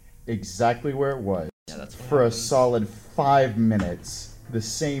staring exactly where it was Yeah, that's what for a happens. solid 5 minutes. The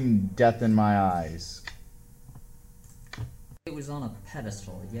same death in my eyes. It was on a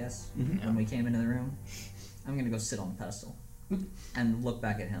pedestal, yes? Mhm. When we came into the room? I'm gonna go sit on the pedestal. And look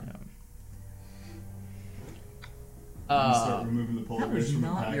back at him. You start removing the polar That bears was from the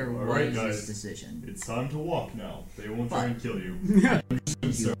not pack. your Alright, wisest guys. decision. It's time to walk now. They won't try But- and kill you. I'm just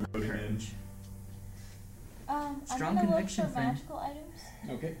gonna start putting in. I'm Strong gonna look conviction, for friend. magical items.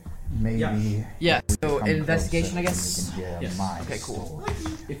 Okay. Maybe. Yeah, so come investigation, closer I and guess? you can hear Yes. my Okay, cool.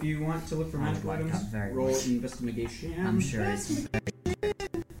 story. If you want to look for I would magical like items, that very roll much. investigation. I'm sure it's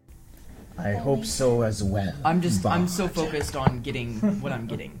I hope so as well. I'm but- so focused on getting what I'm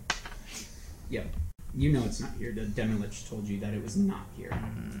getting. Yeah. You know it's not here. The Demilich told you that it was not here.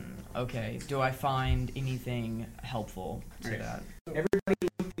 Okay, do I find anything helpful to Alright. that? Everybody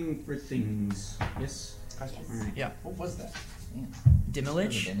looking for things. Yes? Question. Alright. Yeah. What was that?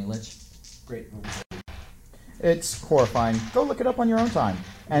 Dimilich? Demi-lich. Great. It's horrifying. Go look it up on your own time.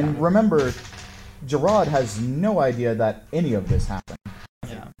 And remember, Gerard has no idea that any of this happened.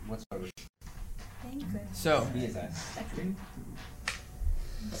 Yeah. What's over? Thank goodness. So, He is that. Okay. I'm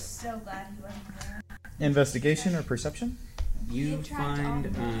so glad he wasn't there. Investigation or perception? You He tracked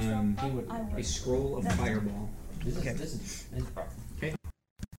find on the he would- I a would. scroll of fireball. This Okay. is his problem.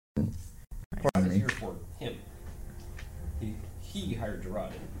 Pardon It's me. here for him. He hired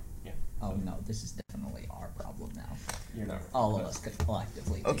Gerard. Yeah. Oh no, this is definitely our problem now. You're not. All of us could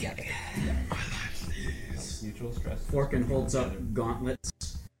collectively together. Mutual stress. Forkin holds up gauntlets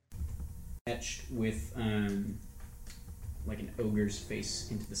etched with like an ogre's face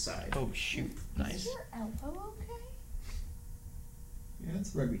into the side. oh shoot, Is nice. your elbow okay? Yeah,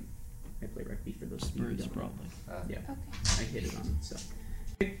 it's Rugby. I play rugby for those of you who Bruce, don't know. probably. Yeah, Okay. I hit it on it, so.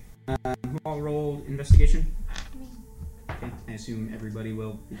 Okay. Who all rolled investigation? Me. Okay, I assume everybody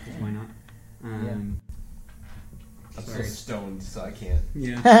will, because why not? I'm Sorry. so stoned, so I can't.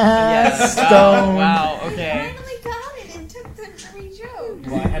 Yeah. Yes. Stone. Wow, I okay. finally got it and took the 3 jokes.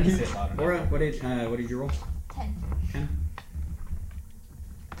 Well, I had to say it loud enough. Laura, what did you roll? 10. 10?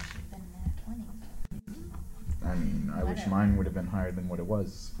 Been that 20. I mean, I wish mine would have been higher than what it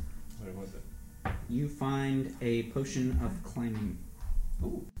was. What was it? You find a potion of climbing.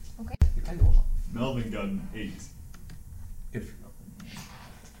 Ooh. Okay. You kind of well. Melvin got an 8. Good for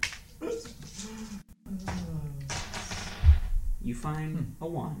you. You find a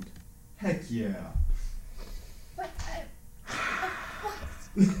wand. Heck yeah. But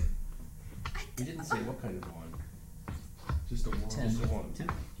You didn't say what kind of wand. Just a wand. 10. Just a wand. 10.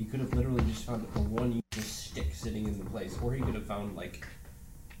 He could have literally just found a one useless stick sitting in the place, or he could have found like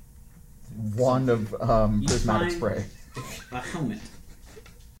wand of prismatic find- spray. A helmet.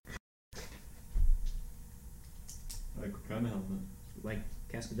 Like what kind of helmet? Like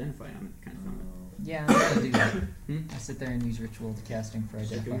cast Identify on it kind of helmet. Yeah, I'm gonna do that. Hmm? I sit there and use ritual casting for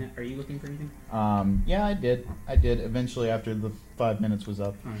So doing identify. that- Are you looking for anything? Yeah, I did. Eventually, after the 5 minutes was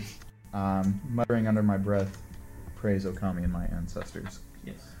up, Alright. muttering under my breath, praise Okami and my ancestors.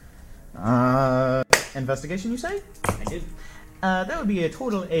 Yes. Investigation, you say? I did. That would be a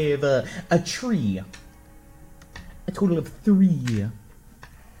total of a tree. A total of 3.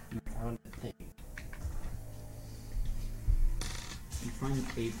 Found a thing. You find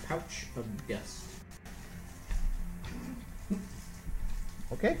a pouch of dust.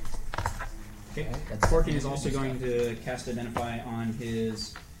 Okay. Okay. That's Corkin is also going to cast Identify on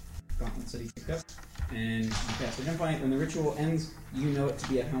his gauntlets that he picked up. And you cast Identify. When the ritual ends, you know it to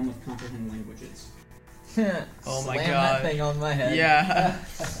be a helm of comprehend languages. Oh my Slam God. that thing on my head. Yeah.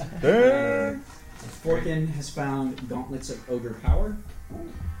 Forkin has found gauntlets of ogre power.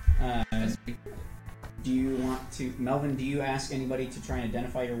 Do you want to, Melvin? Do you ask anybody to try and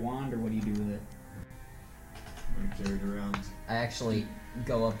identify your wand, or what do you do with it? I'm gonna carry it around. I actually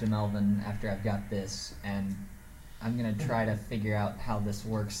go up to Melvin after I've got this, and I'm gonna try to figure out how this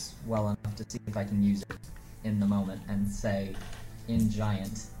works well enough to see if I can use it in the moment and say, in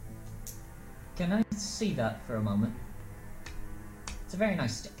giant, can I see that for a moment? It's a very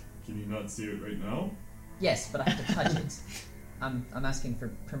nice stick. Can you not see it right now? Yes, but I have to touch it. I'm asking for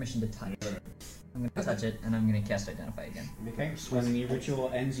permission to touch it. I'm gonna touch it, and I'm gonna cast Identify again. Okay. When the ritual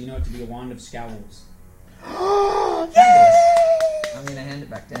ends, you know it to be a wand of scowls. I'm gonna hand it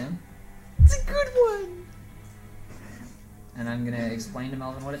back to him. It's a good one. And I'm gonna explain to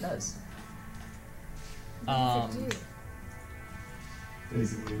Melvin what it does.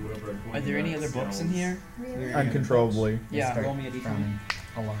 Basically, whatever I point Are there any at other books in scowls. here? Really? Uncontrollably. Yeah. Start roll me a d20. frowning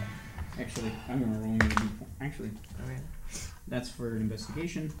a lot. Actually, I'm gonna roll you a d20. Actually, Okay. that's for an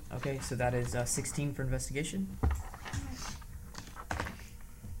investigation. Okay, so that is 16 for investigation.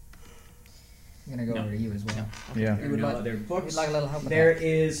 I'm gonna go No. over to you as well. Yeah. There are would no like- other books. We'd like a little help with There that.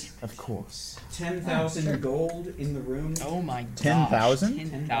 is Of course. 10,000 sure. gold in the room. Oh my god. 10,000?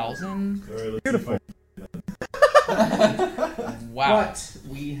 10,000? Alright, let's Beautiful. Wow. But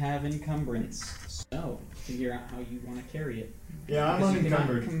we have encumbrance, so figure out how you want to carry it. Yeah, I'm Because you cannot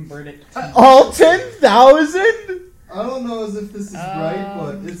unencumbered. convert it. All 10,000? I don't know as if this is right,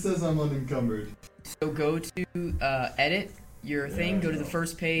 but it says I'm unencumbered. So go to edit your thing, Yeah, go to I the know.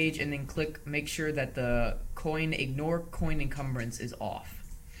 first page, and then click make sure that the ignore coin encumbrance is off.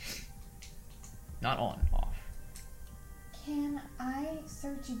 Not on, off. Can I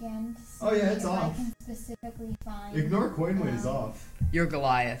search again to see Oh, yeah, it's if off. I can specifically find Ignore coin weight is off. You're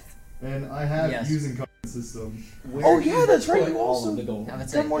Goliath. And I have Yes. use encumbrance system. Where Oh, do yeah, you that's right, put you all also- of the gold. Have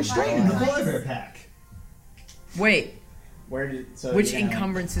it Got more say- strength. In the Nice. polar bear pack. Wait, Where did so which you're gonna-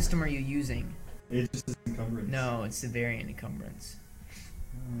 encumbrance system are you using? It just says encumbrance. No, it's the variant encumbrance.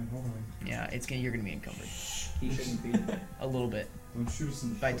 Hold on. Yeah, you're gonna be encumbered He shouldn't be. a little bit Don't shoot us in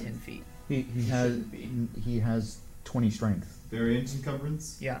the by foot. 10 feet. He has 20 strength. Variant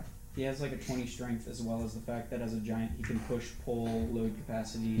encumbrance? Yeah. He has like a 20 strength, as well as the fact that as a giant he can push, pull, load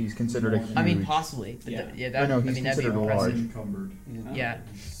capacity. He's considered a more than- I mean, Huge. possibly. But Yeah. that. no, I he's mean, that'd be considered a impressive. large. Encumbered. Yeah.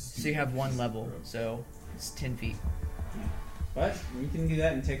 So you have one level, so it's 10 feet. But you can do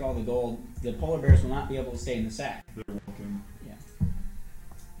that and take all the gold. The polar bears will not be able to stay in the sack. They're walking. Yeah.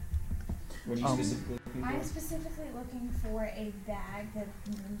 What are you specifically looking I'm for? specifically looking for a bag,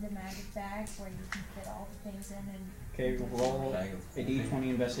 the magic bag, where you can fit all the things in and Okay, roll a d20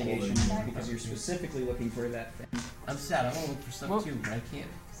 investigation because you're specifically looking for that thing. I'm sad. I want to look for stuff too, but I can't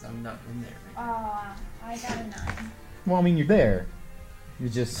because I'm not in there. Right I got a 9. Well, I mean, you're there. You're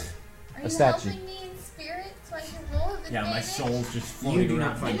just Are a you statue. helping me in spirit so I can roll the yeah, my advantage? soul's just You floating do around.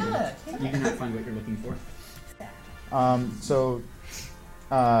 not find it. You do not find what you're looking for. So,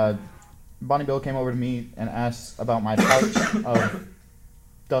 Bonnie Bill came over to me and asked about my pouch of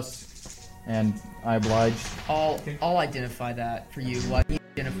dust, and I obliged. I'll identify that for you while he's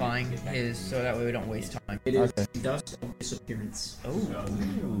identifying his, so that way we don't waste time. It is Okay. dust of disappearance. Oh.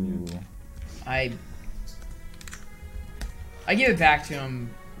 Ooh. I give it back to him.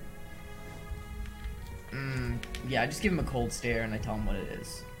 Yeah, I just give him a cold stare and I tell him what it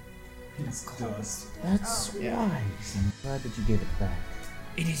is. It's dust. That's Yeah. wise. I'm glad that you gave it back.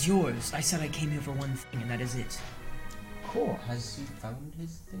 It is yours. I said I came here for one thing, and that is it. Cool. Has he found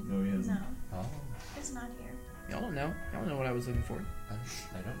his thing? No, he hasn't. No, Oh, it's not here. Y'all don't know. Y'all don't know what I was looking for. I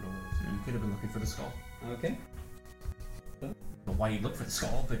don't know. You could have been looking for the skull. Okay. The why you look for the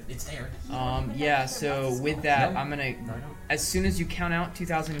skull, but it's there. Yeah, so with that, No. I'm gonna, No, I don't. as soon as you count out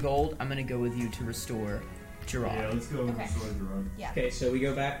 2,000 gold, I'm gonna go with you to restore Gerard. Yeah, let's go Okay. restore Gerard. Okay, so we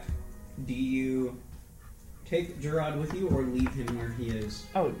go back. Do you take Gerard with you or leave him where he is?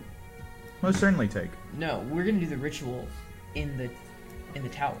 Oh, Most certainly take. no, we're gonna do the ritual in the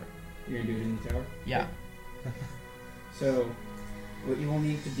tower. You're gonna do it in the tower? Yeah. So, what you will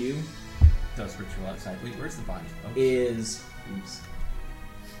need to do Does ritual outside. Wait, where's the body? Oh, is,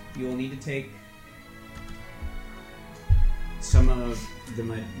 you will need to take some of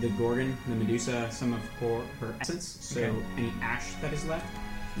the Gorgon, the Medusa, some of her essence. So Okay. any ash that is left,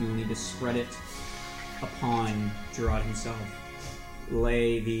 you will need to spread it upon Gerard himself.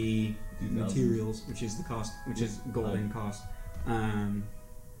 Lay the 2,000. materials, which is the cost, which is gold in cost,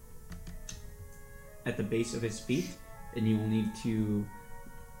 at the base of his feet, and you will need to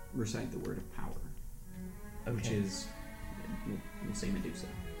recite the word of power, which Okay. is, we'll say Medusa,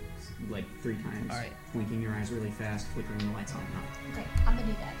 like 3 times. All right. Blinking your eyes really fast, flickering the lights on and off. Okay, I'm gonna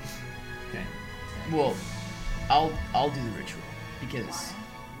do that. Okay. Well, I'll do the ritual because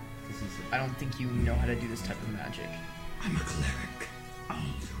this is I don't think you know how to do this type of magic. I'm a cleric. I'll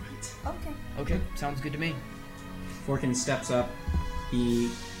do it. Okay. Okay, sounds good to me. Forkin steps up. He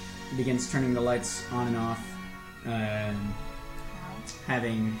begins turning the lights on and off,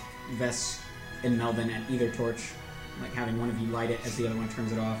 having Vess and Melvin at either torch, like having one of you light it as the other one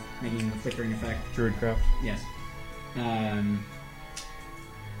turns it off, making the flickering effect. Druidcraft. Yes.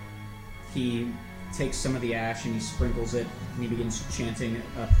 He takes some of the ash and he sprinkles it, and he begins chanting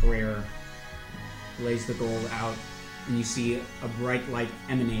a prayer, lays the gold out, and you see a bright light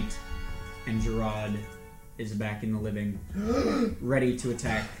emanate, and Gerard is back in the living, ready to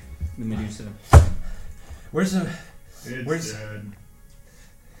attack the Medusa. Where's the... It's Where's- dead.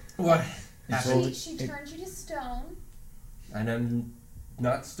 What? She turned you to stone. And I'm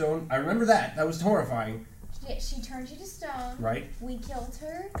not stone. I remember that. That was horrifying. She turned you to stone. Right? We killed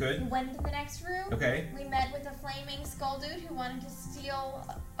her. Good. We went into the next room. Okay. We met with a flaming skull dude who wanted to steal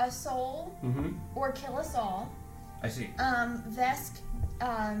a soul Mm-hmm. or kill us all. I see. Vesk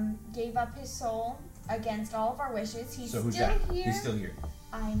gave up his soul against all of our wishes. He's So who's still that? here. He's still here.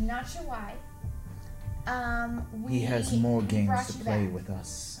 I'm not sure why. He has more we games brought to you play back. with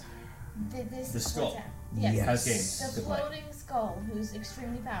us. This The skull. what's that? Yes. Yes. Has games The to play. floating skull, who's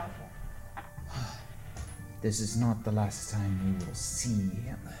extremely powerful. This is not the last time we will see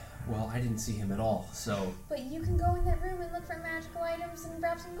him. Well, I didn't see him at all, so... But you can go in that room and look for magical items and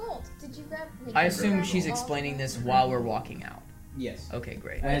grab some gold. Did you grab? Wait, I did you assume grab she's all explaining of this them? while we're walking out. Yes. Okay,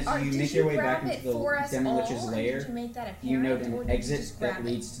 great. As you Did make your way grab back it into for the us Demo Witch's all, and lair, Did you make that apparent, you note or an did you exit just that grab it?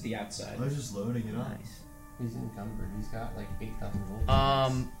 leads to the outside. I was just loading it up. Nice. He's encumbered. He's got like 8,000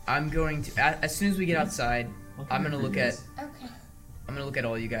 gold. I'm going to as soon as we get outside, I'm gonna look at Okay.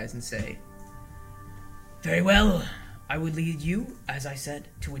 all you guys and say, very well. I would lead you, as I said,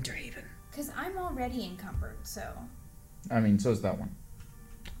 to Winterhaven. Because I'm already encumbered, so. I mean, so's that one.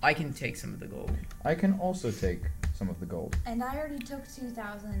 I can take some of the gold. I can also take some of the gold. And I already took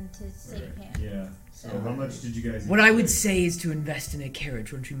 2,000 to save him. Yeah. So how much did you guys? What each I would take? say is to invest in a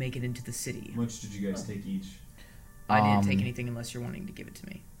carriage once we make it into the city. How much did you guys take each? I didn't take Um, anything unless you're wanting to give it to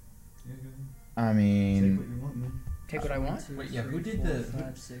me. Yeah, go ahead. I Take mean, what you want, man. Take what I want. Wait, yeah, who did the-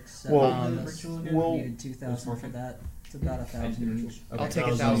 5, 6, 7. Well, the um, ritual again? well- You needed 2,000 for that. It's about 1,000 each. I'll take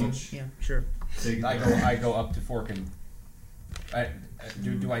 1,000 1,000. each. Yeah, sure. Take it I back. go up to Forkin.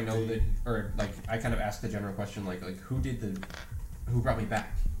 Do I know that, or like I kind of ask the general question like who brought me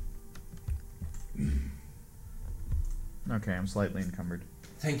back? okay, I'm slightly encumbered.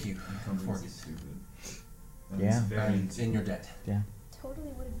 Thank you, Encumbrance Forkin. is stupid. That Yeah. is very I'm in your debt. Totally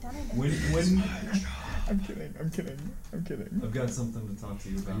would have done it. When I'm kidding. I've got something to talk to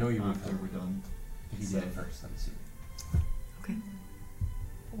you about know you would. after we're done. He did it first. I'm assuming.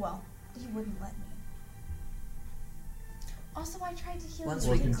 Well, he wouldn't let me. Also, I tried to heal Once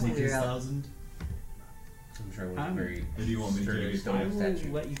you. we Or can can take clear his out- 1,000. I'm sure it was very. Or do you want me to sturdy carry it? stone I will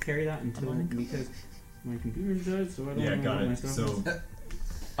statue. let you carry that until because my computer's dead, so I don't Yeah, know got what my it. stuff So,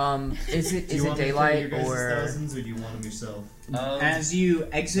 Is it do you want me to carry daylight your guys' or? thousands, or do you want them yourself? As you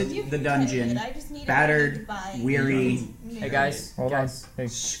exit You the can dungeon, carry it, I just need battered, money to buy weary, Hey guys, Hold guys. on. Hey.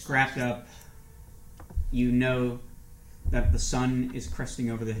 scrapped up, you know that the sun is cresting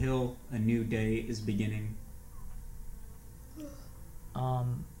over the hill. A new day is beginning.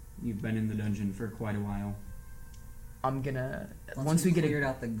 You've been in the dungeon for quite a while. I'm gonna Once we cleared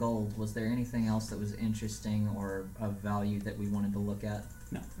out the gold, was there anything else that was interesting or of value that we wanted to look at?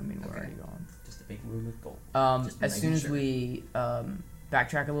 I mean, we're Okay. already gone. Just a big room with gold. Just As soon making as sure. we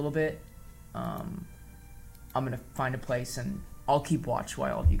backtrack a little bit, I'm gonna find a place and I'll keep watch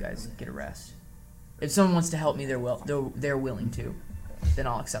while all of you guys get a rest. If someone wants to help me, they're willing to. Then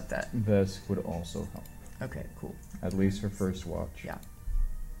I'll accept that. Vesk would also help. Okay, cool. At least for first watch. Yeah.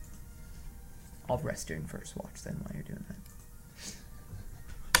 I'll rest during first watch then while you're doing that.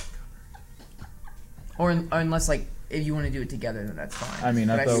 Or unless, like, if you want to do it together, then that's fine. I mean,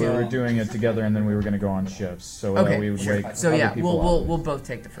 I But thought we still- were doing it together and then we were going to go on shifts, so that Okay, we would sure. wake So other yeah, people we'll up. both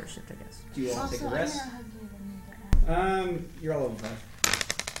take the first shift, I guess. Do you all take a Also, rest? I'm gonna hug you when you get out. You're all level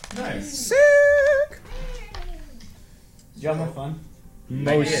 5. Nice. Sick! Did y'all have fun?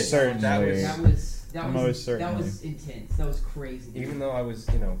 Most certainly. That was- Most That certainly. was intense. That was crazy. Even though I was,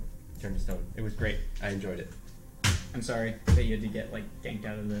 turned to stone, it was great. I enjoyed it. I'm sorry that you had to get like ganked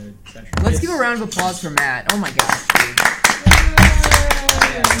out of the session. Let's give a round of applause for Matt. Oh my gosh, dude.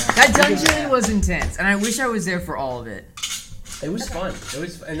 That dungeon was intense, and I wish I was there for all of it. It was fun. It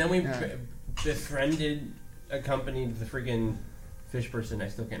was, and then we Yeah. accompanied the freaking fish person. I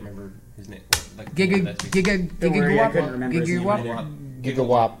still can't remember his name. Like, Giga Don't worry, I couldn't Guwap. remember his name either.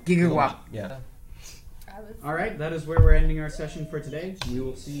 Gigawop. Giga Yeah. All right, that is where we're ending our session for today. We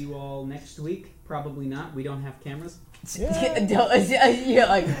will see you all next week. Probably not. We don't have cameras. Yeah,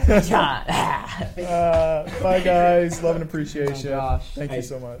 like John. Bye, guys. Love and appreciation. Oh my gosh. Thank you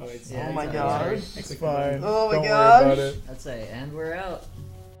so much. Oh my gosh. It's fine. Oh my Don't gosh. worry about it. I'd say, and we're out.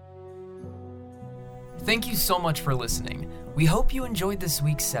 Thank you so much for listening. We hope you enjoyed this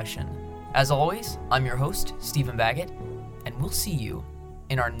week's session. As always, I'm your host, Stephen Baggett, and we'll see you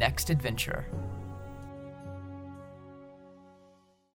in our next adventure.